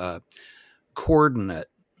predetermined coordinate.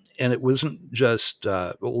 And it wasn't just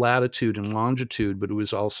latitude and longitude, but it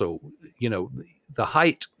was also, the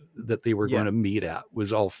height that they were going to meet at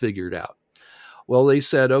was all figured out. Well, they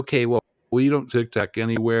said, okay, well, we don't tic-tac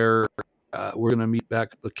anywhere. We're going to meet back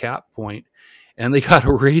at the cap point. And they got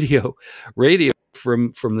a radio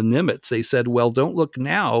from the Nimitz. They said, well, don't look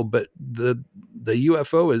now, but the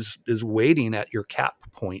UFO is waiting at your cap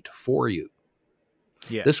point for you.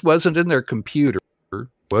 Yeah. This wasn't in their computer.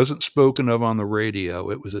 Wasn't spoken of on the radio.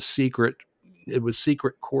 It was secret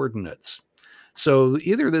coordinates. So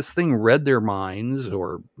either this thing read their minds,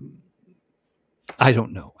 or I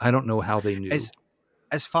don't know. I don't know how they knew.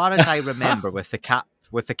 As far as I remember, with the cap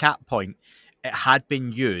point, it had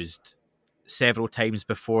been used several times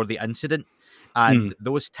before the incident, and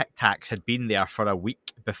those Tic Tacs had been there for a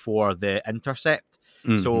week before the intercept.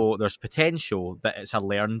 So there's potential that it's a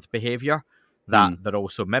learned behavior, that they're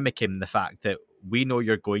also mimicking the fact that we know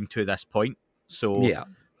you're going to this point. So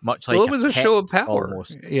much like, well, it was a show of power,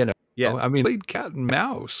 almost. Yeah, I mean, they played cat and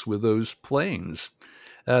mouse with those planes.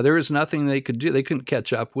 There was nothing they could do. They couldn't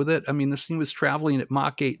catch up with it. I mean, this thing was traveling at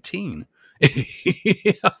Mach 18.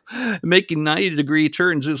 Making 90-degree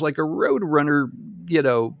turns. It was like a Roadrunner,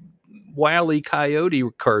 Wile E. Coyote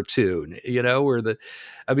cartoon,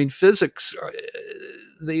 physics,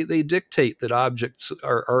 they dictate that objects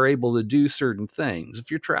are able to do certain things.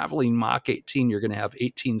 If you're traveling Mach 18, you're going to have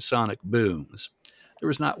 18 sonic booms. There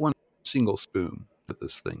was not one single boom that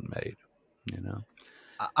this thing made,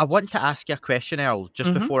 I want to ask you a question, Earl,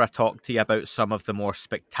 just before I talk to you about some of the more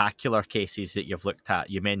spectacular cases that you've looked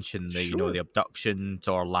at. You mentioned the, Sure. the abductions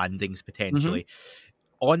or landings potentially.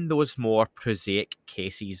 On those more prosaic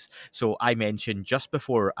cases, so I mentioned just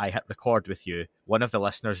before I hit record with you, one of the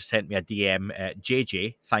listeners sent me a DM,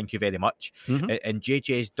 JJ, thank you very much, and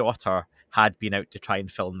JJ's daughter had been out to try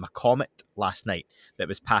and film a comet last night that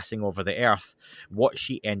was passing over the Earth. What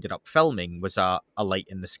she ended up filming was a light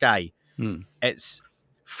in the sky. It's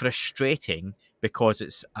frustrating because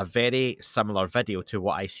it's a very similar video to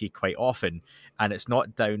what I see quite often, and it's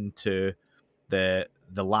not down to the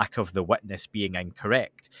lack of the witness being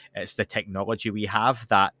incorrect. It's the technology we have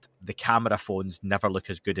that the camera phones never look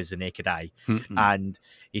as good as the naked eye. And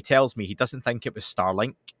he tells me he doesn't think it was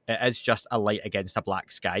Starlink. It is just a light against a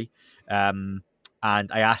black sky. And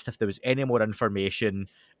I asked if there was any more information,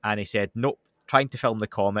 and he said, nope, trying to film the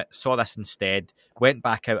comet, saw this instead, went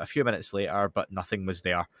back out a few minutes later, but nothing was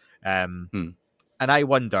there. And I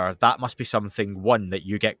wonder, that must be something, one, that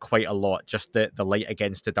you get quite a lot, just the light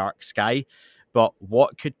against the dark sky. But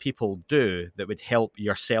what could people do that would help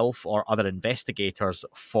yourself or other investigators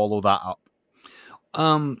follow that up?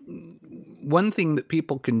 One thing that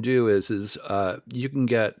people can do is you can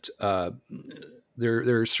get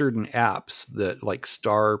there are certain apps that, like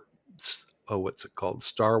what's it called?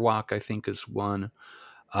 Star Walk, I think, is one.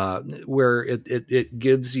 Where it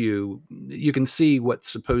gives you can see what's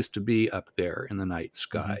supposed to be up there in the night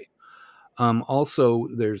sky. Also,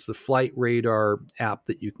 there's the flight radar app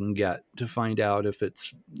that you can get to find out if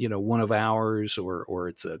it's one of ours or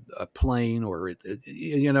it's a plane, or if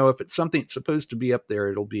it's something that's supposed to be up there,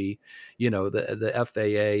 it'll be the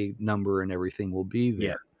FAA number and everything will be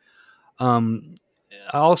there.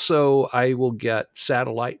 Also, I will get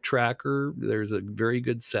Satellite Tracker. There's a very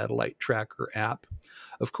good Satellite Tracker app.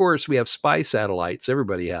 Of course, we have spy satellites.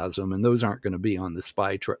 Everybody has them, and those aren't going to be on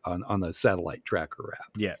the on the Satellite Tracker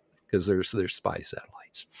app. Yeah, because there's spy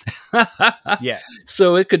satellites. Yeah.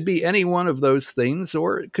 So it could be any one of those things,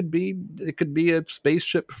 or it could be a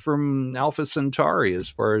spaceship from Alpha Centauri.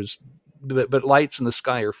 But lights in the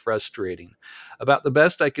sky are frustrating. About the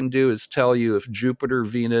best I can do is tell you if Jupiter,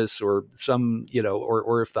 Venus, or some,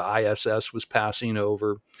 or if the ISS was passing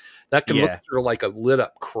over. That can look sort of like a lit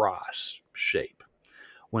up cross shape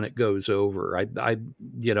when it goes over. I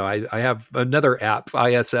have another app,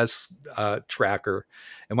 ISS tracker,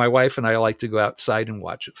 and my wife and I like to go outside and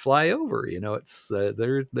watch it fly over. It's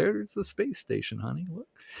there's the space station, honey. Look.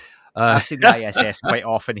 I've seen the ISS quite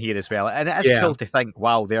often here as well, and it is cool to think,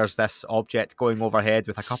 wow, there's this object going overhead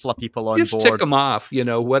with a couple of people on just board. Tick them off,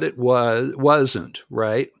 what it wasn't,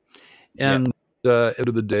 right? And at the end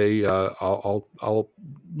of the day, I'll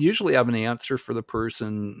usually have an answer for the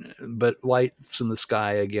person, but lights in the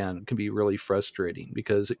sky, again, can be really frustrating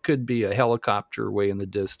because it could be a helicopter way in the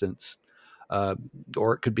distance,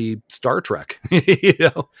 or it could be Star Trek,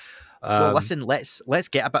 Well, listen, let's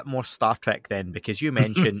get a bit more Star Trek then, because you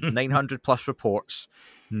mentioned 900 plus reports,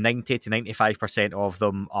 90 to 95% of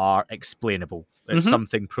them are explainable. It's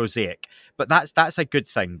something prosaic, but that's a good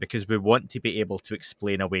thing, because we want to be able to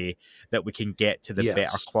explain a way that we can get to the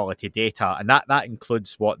better quality data, and that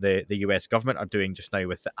includes what the US government are doing just now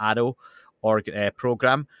with the Arrow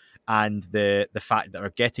program. And the fact that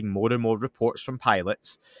we're getting more and more reports from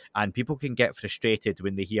pilots, and people can get frustrated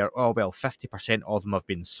when they hear, 50% of them have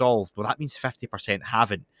been solved. Well, that means 50%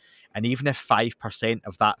 haven't. And even if 5%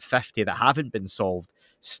 of that 50 that haven't been solved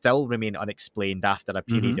still remain unexplained after a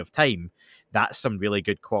period of time, that's some really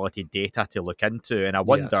good quality data to look into. And I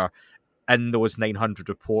wonder, in those 900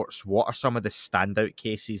 reports, what are some of the standout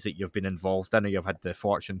cases that you've been involved in or you've had the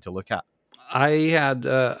fortune to look at? I had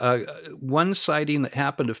one sighting that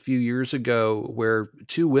happened a few years ago where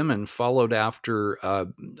two women followed after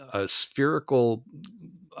a spherical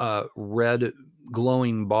red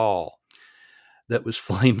glowing ball that was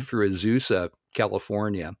flying through Azusa,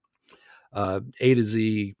 California. A to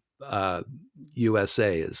Z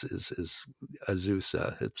USA is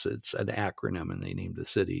Azusa. It's an acronym, and they named the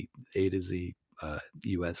city A to Z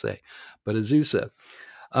USA, but Azusa.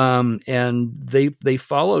 And they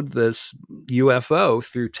followed this UFO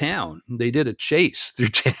through town. They did a chase through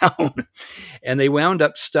town, and they wound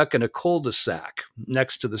up stuck in a cul-de-sac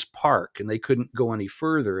next to this park, and they couldn't go any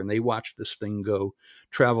further. And they watched this thing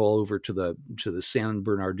travel over to the San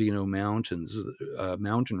Bernardino Mountains,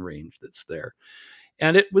 mountain range that's there,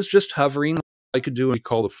 and it was just hovering. I could do what we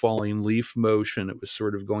call the falling leaf motion. It was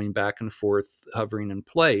sort of going back and forth, hovering in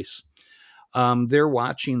place. They're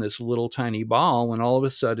watching this little tiny ball when all of a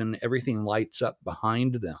sudden everything lights up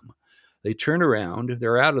behind them. They turn around,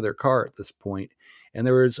 they're out of their car at this point, and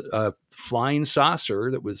there was a flying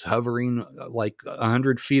saucer that was hovering like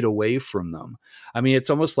 100 feet away from them. I mean, it's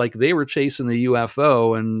almost like they were chasing the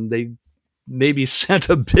UFO and they maybe sent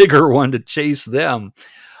a bigger one to chase them.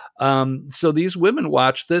 So these women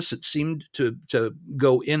watched this. It seemed to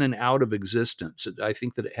go in and out of existence. I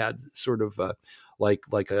think that it had sort of like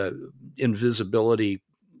a invisibility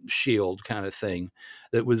shield kind of thing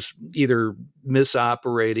that was either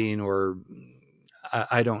misoperating or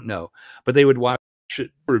I don't know. But they would watch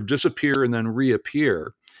it sort of disappear and then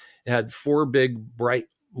reappear. It had 4 big bright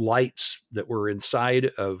lights that were inside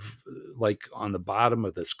of, like, on the bottom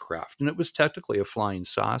of this craft, and it was technically a flying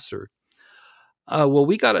saucer. Well,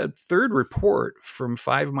 we got a third report from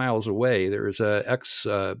 5 miles away. There was a ex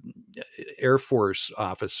Air Force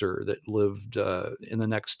officer that lived in the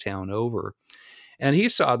next town over, and he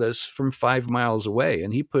saw this from 5 miles away,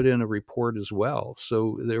 and he put in a report as well.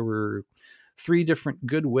 So there were 3 different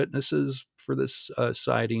good witnesses for this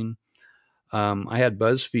sighting. I had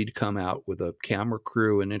BuzzFeed come out with a camera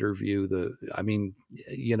crew and interview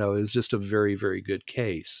it was just a very, very good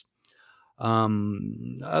case.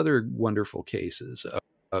 Other wonderful cases.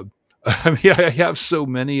 I mean, I have so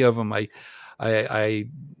many of them.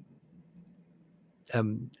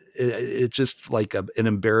 It's just like an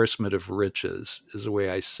embarrassment of riches is the way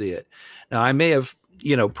I see it. Now, I may have,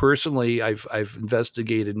 personally, I've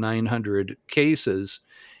investigated 900 cases,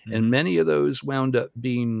 and many of those wound up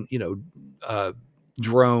being,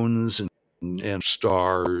 drones and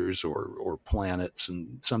stars or planets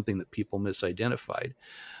and something that people misidentified.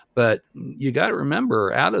 But you got to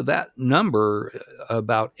remember, out of that number,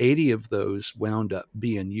 about 80 of those wound up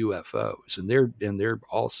being UFOs, and they're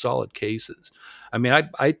all solid cases. I mean,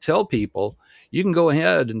 I tell people, you can go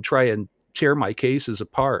ahead and try and tear my cases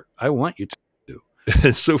apart. I want you to.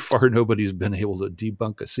 So far, nobody's been able to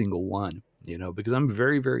debunk a single one, because I'm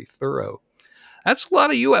very, very thorough. That's a lot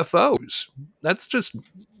of UFOs. That's just,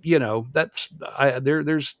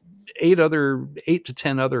 there's 8 to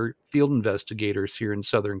 10 other field investigators here in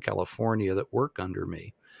Southern California that work under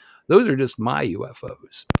me. Those are just my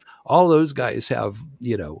UFOs. All those guys have,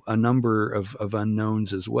 a number of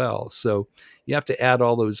unknowns as well. So you have to add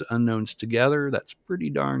all those unknowns together. That's pretty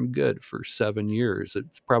darn good for 7 years.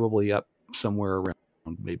 It's probably up somewhere around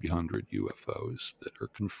maybe 100 UFOs that are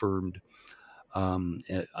confirmed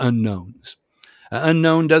unknowns.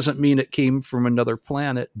 Unknown doesn't mean it came from another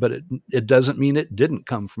planet, but it doesn't mean it didn't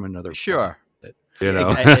come from another planet.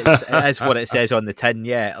 It is what it says on the tin,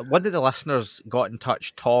 yeah. One of the listeners got in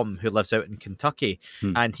touch, Tom, who lives out in Kentucky,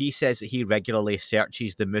 and he says that he regularly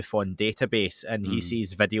searches the MUFON database, and he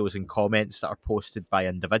sees videos and comments that are posted by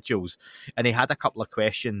individuals. And he had a couple of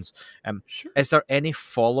questions. Sure. Is there any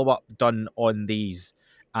follow-up done on these?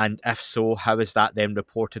 And if so, how is that then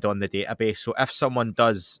reported on the database? So if someone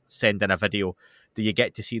does send in a video, do you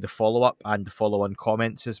get to see the follow-up and the follow-on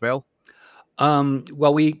comments as well?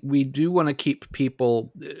 Well, we do want to keep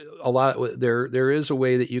people there is a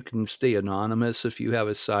way that you can stay anonymous if you have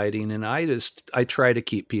a sighting. And I try to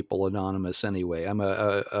keep people anonymous anyway. I'm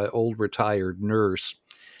a old retired nurse,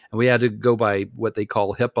 and we had to go by what they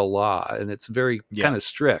call HIPAA law. And it's very kind of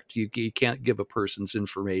strict. You can't give a person's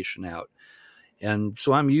information out. And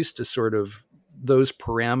so I'm used to sort of those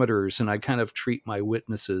parameters, and I kind of treat my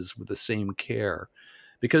witnesses with the same care,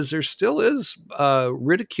 because there still is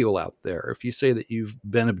ridicule out there if you say that you've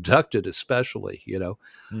been abducted, especially,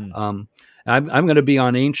 I'm going to be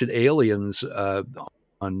on Ancient Aliens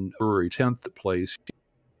on February 10th. It plays.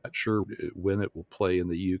 Not sure when it will play in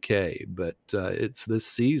the UK, but it's this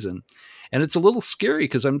season, and it's a little scary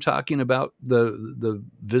because I'm talking about the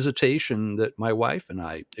visitation that my wife and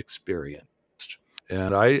I experienced.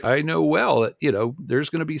 And I know well that, there's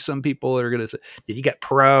going to be some people that are going to say, did you get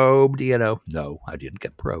probed? No, I didn't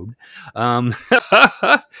get probed.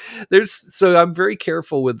 So I'm very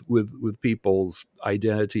careful with people's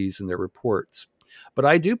identities and their reports, but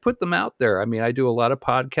I do put them out there. I mean, I do a lot of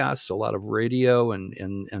podcasts, a lot of radio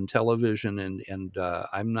and television, and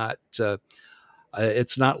I'm not,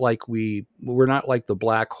 It's not like we're not like the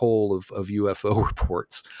black hole of UFO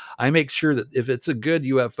reports. I make sure that if it's a good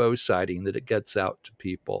UFO sighting, that it gets out to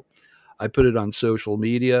people. I put it on social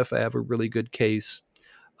media if I have a really good case.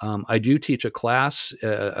 I do teach a class,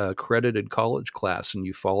 a accredited college class in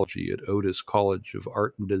ufology at Otis College of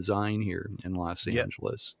Art and Design here in Los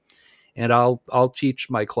Angeles, and I'll teach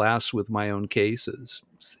my class with my own cases.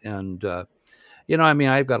 And I mean,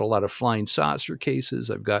 I've got a lot of flying saucer cases.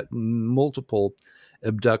 I've got multiple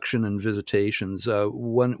abduction and visitations.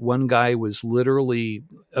 One guy was literally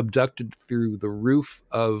abducted through the roof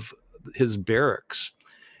of his barracks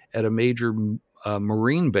at a major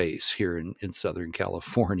Marine base here in Southern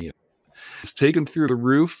California. He was taken through the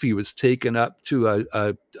roof. He was taken up to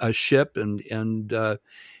a ship, and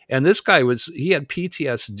this guy he had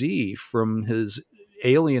PTSD from his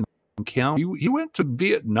alien encounter. He went to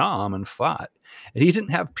Vietnam and fought, and he didn't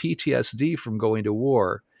have PTSD from going to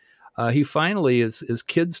war. He finally, his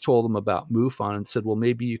kids told him about MUFON and said, well,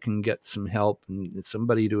 maybe you can get some help and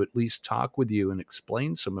somebody to at least talk with you and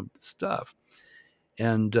explain some of the stuff.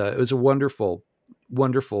 And it was a wonderful,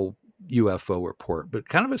 wonderful UFO report, but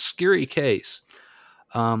kind of a scary case.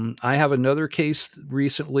 I have another case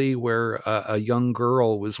recently where a young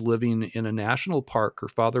girl was living in a national park. Her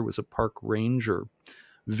father was a park ranger,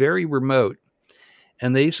 very remote.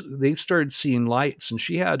 And they started seeing lights, and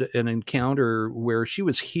she had an encounter where she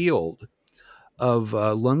was healed of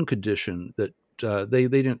a lung condition that they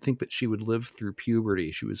didn't think that she would live through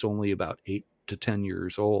puberty. She was only about 8 to 10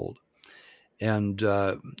 years old. And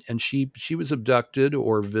she was abducted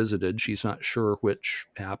or visited. She's not sure which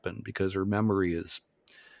happened because her memory is,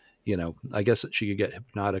 I guess that she could get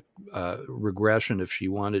hypnotic regression if she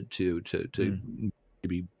wanted to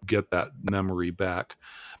maybe get that memory back.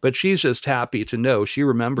 But she's just happy to know. She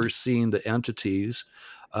remembers seeing the entities.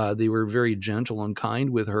 They were very gentle and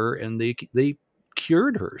kind with her, and they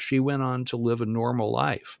cured her. She went on to live a normal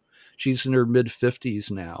life. She's in her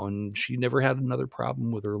mid-50s now, and she never had another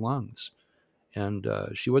problem with her lungs. And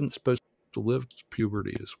she wasn't supposed to live to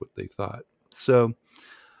puberty is what they thought. So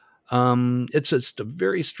it's just a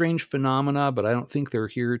very strange phenomena, but I don't think they're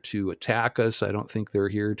here to attack us. I don't think they're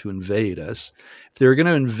here to invade us. If they're going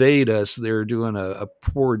to invade us, they're doing a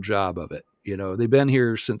poor job of it. They've been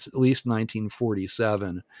here since at least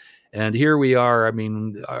 1947. And here we are. I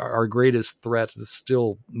mean, our greatest threat is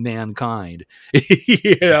still mankind.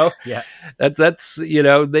 Yeah. That's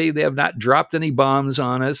they have not dropped any bombs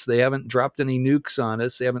on us. They haven't dropped any nukes on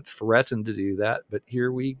us. They haven't threatened to do that. But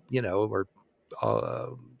here we, we're,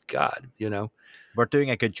 God, we're doing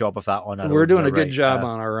a good job of that on our own. We're doing a good job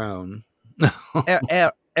on our own.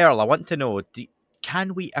 Earl, I want to know,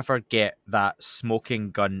 can we ever get that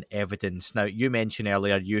smoking gun evidence? Now, you mentioned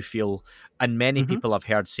earlier you feel, and many people I've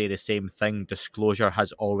heard say the same thing, disclosure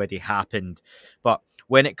has already happened. But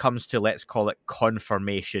when it comes to, let's call it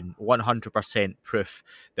confirmation, 100% proof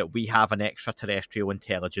that we have an extraterrestrial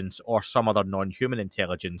intelligence or some other non-human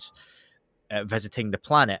intelligence visiting the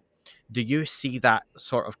planet, do you see that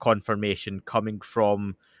sort of confirmation coming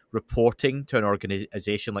from reporting to an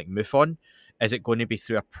organization like MUFON? Is it going to be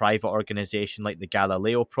through a private organization like the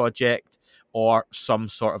Galileo Project or some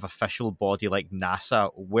sort of official body like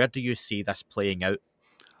NASA? Where do you see this playing out?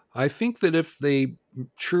 I think that if they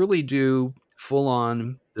truly do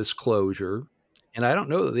full-on disclosure, and I don't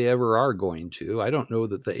know that they ever are going to, I don't know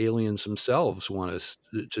that the aliens themselves want us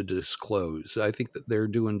to disclose. I think that they're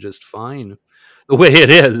doing just fine the way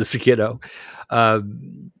it is,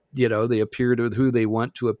 they appear to who they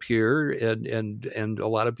want to appear, and a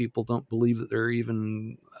lot of people don't believe that they're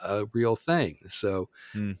even a real thing. So,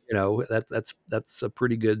 that's a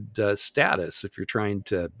pretty good status if you're trying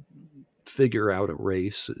to figure out a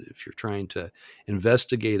race, if you're trying to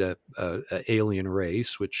investigate a alien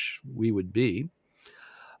race, which we would be.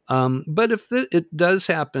 But if it does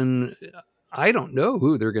happen, I don't know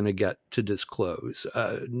who they're going to get to disclose.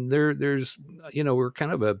 There's, we're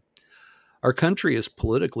kind of our country is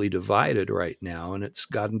politically divided right now, and it's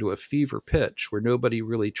gotten to a fever pitch where nobody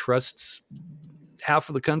really trusts. Half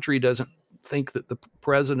of the country doesn't think that the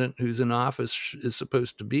president who's in office is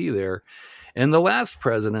supposed to be there. And the last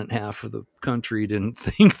president, half of the country didn't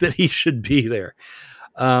think that he should be there.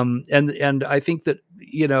 And I think that,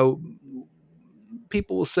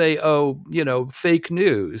 people will say, fake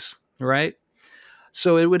news, right?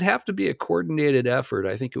 So it would have to be a coordinated effort.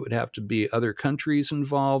 I think it would have to be other countries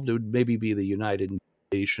involved. It would maybe be the United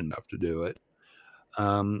Nations have to do it.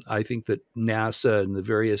 I think that NASA and the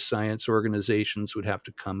various science organizations would have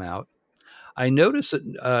to come out. I noticed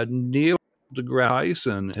that Neil deGrasse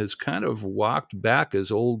Tyson has kind of walked back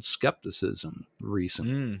his old skepticism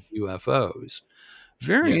recently, UFOs.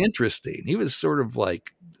 Very interesting. He was sort of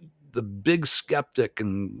like the big skeptic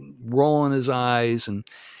and rolling his eyes, and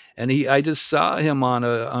I just saw him on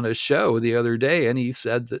a show the other day, and he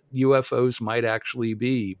said that UFOs might actually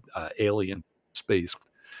be alien space.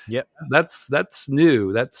 Yep. That's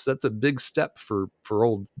new. That's a big step for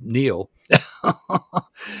old Neil.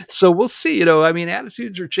 So we'll see. I mean,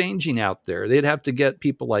 attitudes are changing out there. They'd have to get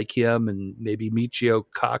people like him, and maybe Michio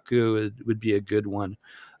Kaku would be a good one.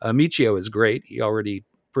 Michio is great. He already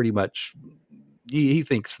pretty much he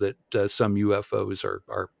thinks that some UFOs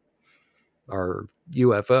are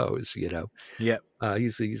UFOs. Yeah.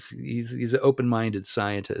 He's an open-minded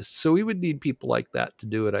scientist. So we would need people like that to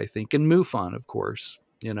do it, I think. And MUFON, of course.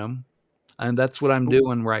 And that's what I'm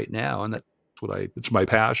doing right now, and it's my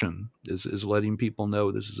passion is letting people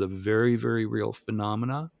know this is a very, very real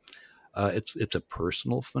phenomena. It's a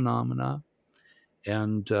personal phenomena,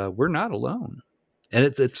 and we're not alone,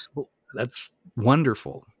 and that's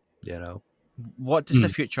wonderful. What does the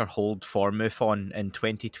future hold for MUFON in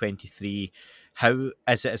 2023? How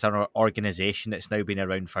is it as an organization that's now been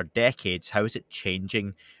around for decades? How is it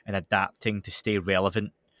changing and adapting to stay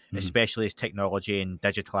relevant, especially as technology and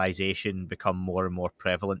digitalization become more and more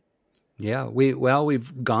prevalent? Yeah,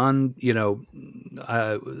 we've gone,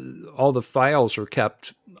 all the files are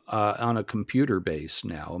kept on a computer base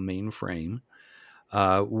now, a mainframe.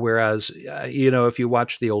 Whereas, if you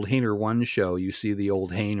watch the old Hainer 1 show, you see the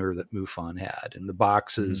old Hainer that MUFON had, and the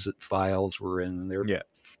boxes that files were in, and they're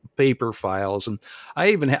paper files. And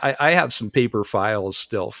I have some paper files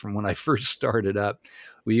still from when I first started up.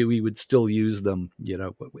 We would still use them,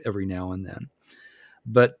 every now and then.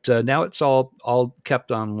 But now it's all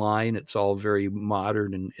kept online. It's all very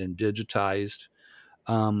modern and digitized.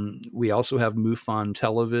 We also have MUFON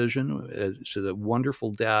television. It's a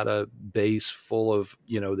wonderful database full of,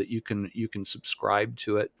 that you can subscribe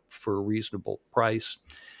to it for a reasonable price.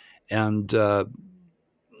 And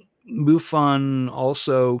MUFON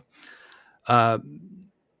also,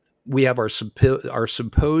 we have our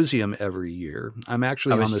symposium every year. I'm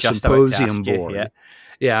actually on the symposium board.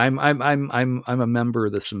 Yeah, I'm a member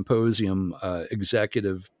of the symposium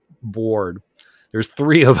executive board. There's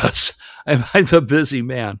 3 of us. I'm a busy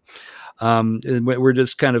man. And we're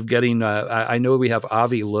just kind of getting, I know we have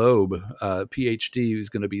Avi Loeb, PhD, who's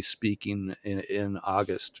going to be speaking in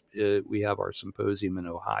August. We have our symposium in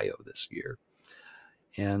Ohio this year.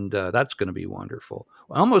 And that's going to be wonderful.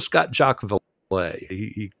 I almost got Jacques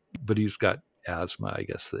Vallée, but he's got asthma. I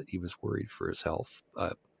guess that he was worried for his health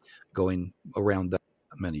going around that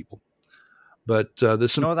many people. But the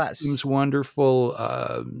symposium seems wonderful.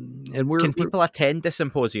 And can people attend the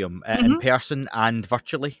symposium in person and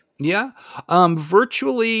virtually? Yeah,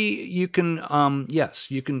 virtually you can.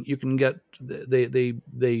 Yes, you can get.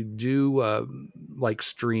 They do like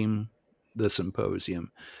stream the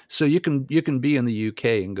symposium, so you can be in the UK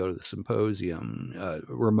and go to the symposium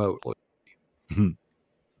remotely.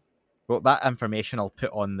 Well, that information I'll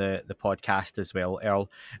put on the podcast as well, Earl.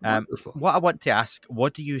 What I want to ask,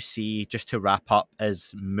 what do you see, just to wrap up,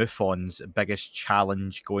 as MUFON's biggest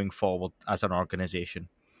challenge going forward as an organization?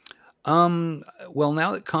 Well,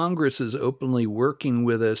 now that Congress is openly working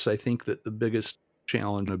with us, I think that the biggest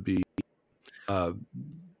challenge would be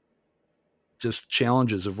just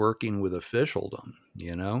challenges of working with officialdom,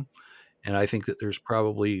 And I think that there's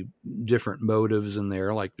probably different motives in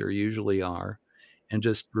there, like there usually are. And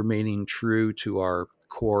just remaining true to our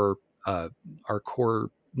core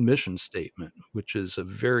mission statement, which is a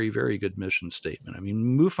very, very good mission statement. I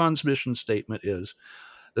mean, MUFON's mission statement is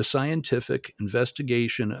the scientific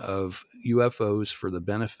investigation of UFOs for the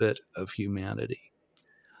benefit of humanity,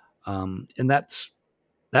 and that's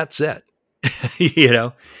it,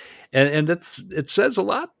 And it says a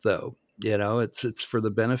lot, though. It's for the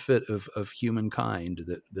benefit of humankind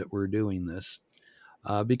that we're doing this.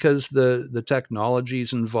 Because the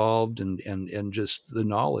technologies involved and just the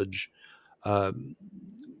knowledge,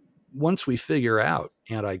 once we figure out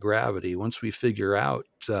anti-gravity, once we figure out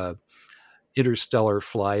interstellar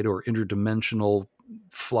flight or interdimensional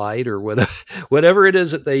flight or whatever it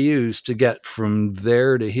is that they use to get from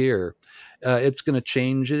there to here, it's going to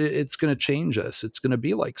change. It's going to change us. It's going to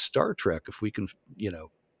be like Star Trek if we can,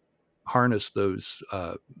 harness those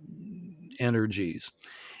energies.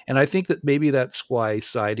 And I think that maybe that's why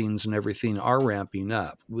sightings and everything are ramping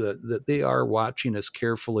up, that they are watching us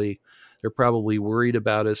carefully. They're probably worried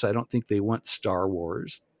about us. I don't think they want Star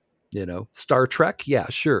Wars, Star Trek. Yeah,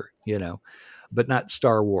 sure. But not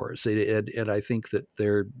Star Wars. And I think that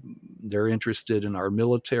they're interested in our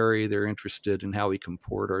military. They're interested in how we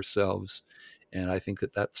comport ourselves. And I think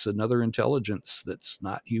that that's another intelligence that's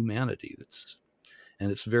not humanity.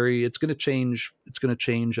 and it's going to change. It's going to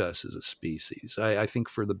change us as a species. I think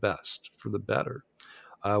for the best, for the better.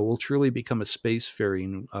 We'll truly become a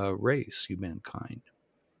spacefaring race, humankind,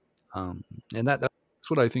 and that's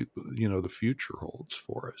what I think. The future holds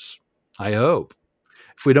for us. I hope,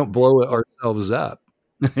 if we don't blow ourselves up.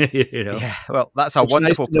 Yeah, well, that's a it's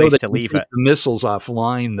wonderful nice place to leave it. The missiles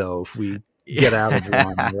offline, though, if we get out of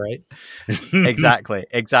one, right? Exactly.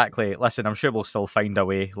 Listen, I'm sure we'll still find a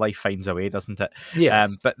way. Life finds a way, doesn't it?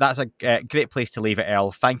 Yes. But that's a great place to leave it,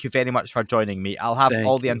 Earl. Thank you very much for joining me. I'll have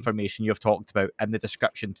all the information you've talked about in the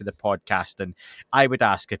description to the podcast. And I would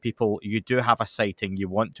ask, if you do have a sighting you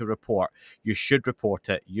want to report, you should report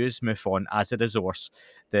it. Use MUFON as a resource.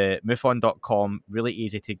 The MUFON.com, really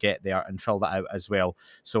easy to get there and fill that out as well.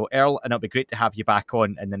 So, Earl, and it'll be great to have you back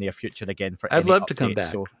on in the near future again for I'd love updates. to come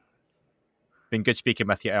back. So, been good speaking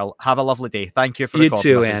with you, Earl. Have a lovely day. Thank you for the You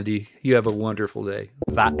too, Andy. You have a wonderful day.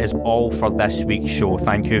 That is all for this week's show.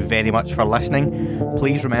 Thank you very much for listening.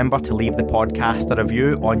 Please remember to leave the podcast a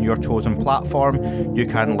review on your chosen platform. You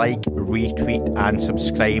can like, retweet, and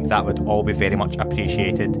subscribe. That would all be very much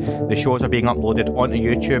appreciated. The shows are being uploaded onto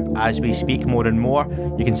YouTube as we speak more and more.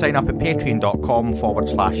 You can sign up at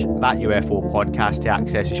patreon.com/That UFO podcast to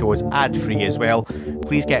access the shows ad-free as well.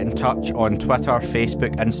 Please get in touch on Twitter,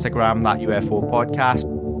 Facebook, Instagram, That UFO podcast.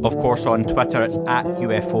 Of course, on Twitter, it's at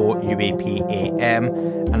UFO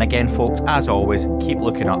UAPAM. And again, folks, as always, keep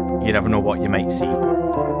looking up. You never know what you might see.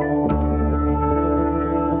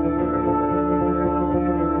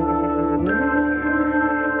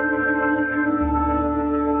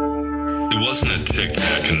 It wasn't a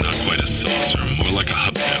tic-tac and not quite a saucer, more like a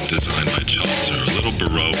hubcap designed by Chaucer, a little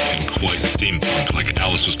baroque and quite steampunk, like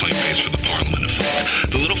Alice was playing bass for the Parliament of Folk.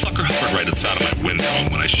 The little fucker hovered right outside of my window,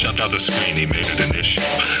 and when I shoved out the screen, he made it an issue.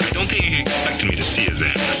 I don't think he expected me to see his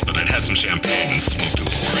ass, but I'd had some champagne and smoked a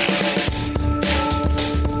little grass.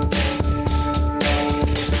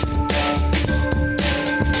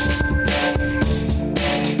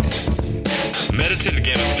 Meditative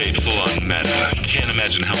gamma state full on meta. Can't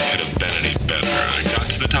imagine how it could have been any better. I got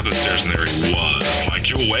to the top of the stairs and there he was. Like,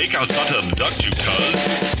 you awake? I was about to abduct you, cuz.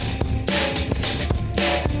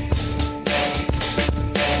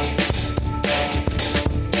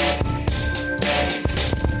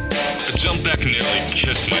 I jumped back and nearly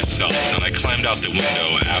kissed myself, and I climbed out the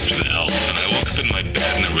window after the elf, and I woke up in my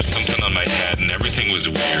bed and there was something on my head and everything was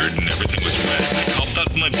weird and everything was red. I called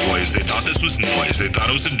up my boys, they thought this was noise, they thought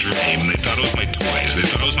it was a dream, they thought it was my toys, they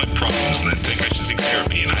thought it was my problems, and they think I should seek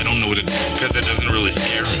therapy, and I don't know what it is because it doesn't really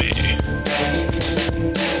scare me.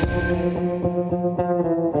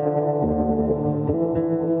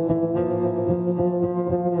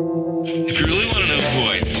 If you really want to know who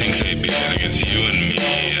I think may be, I think it's you and me.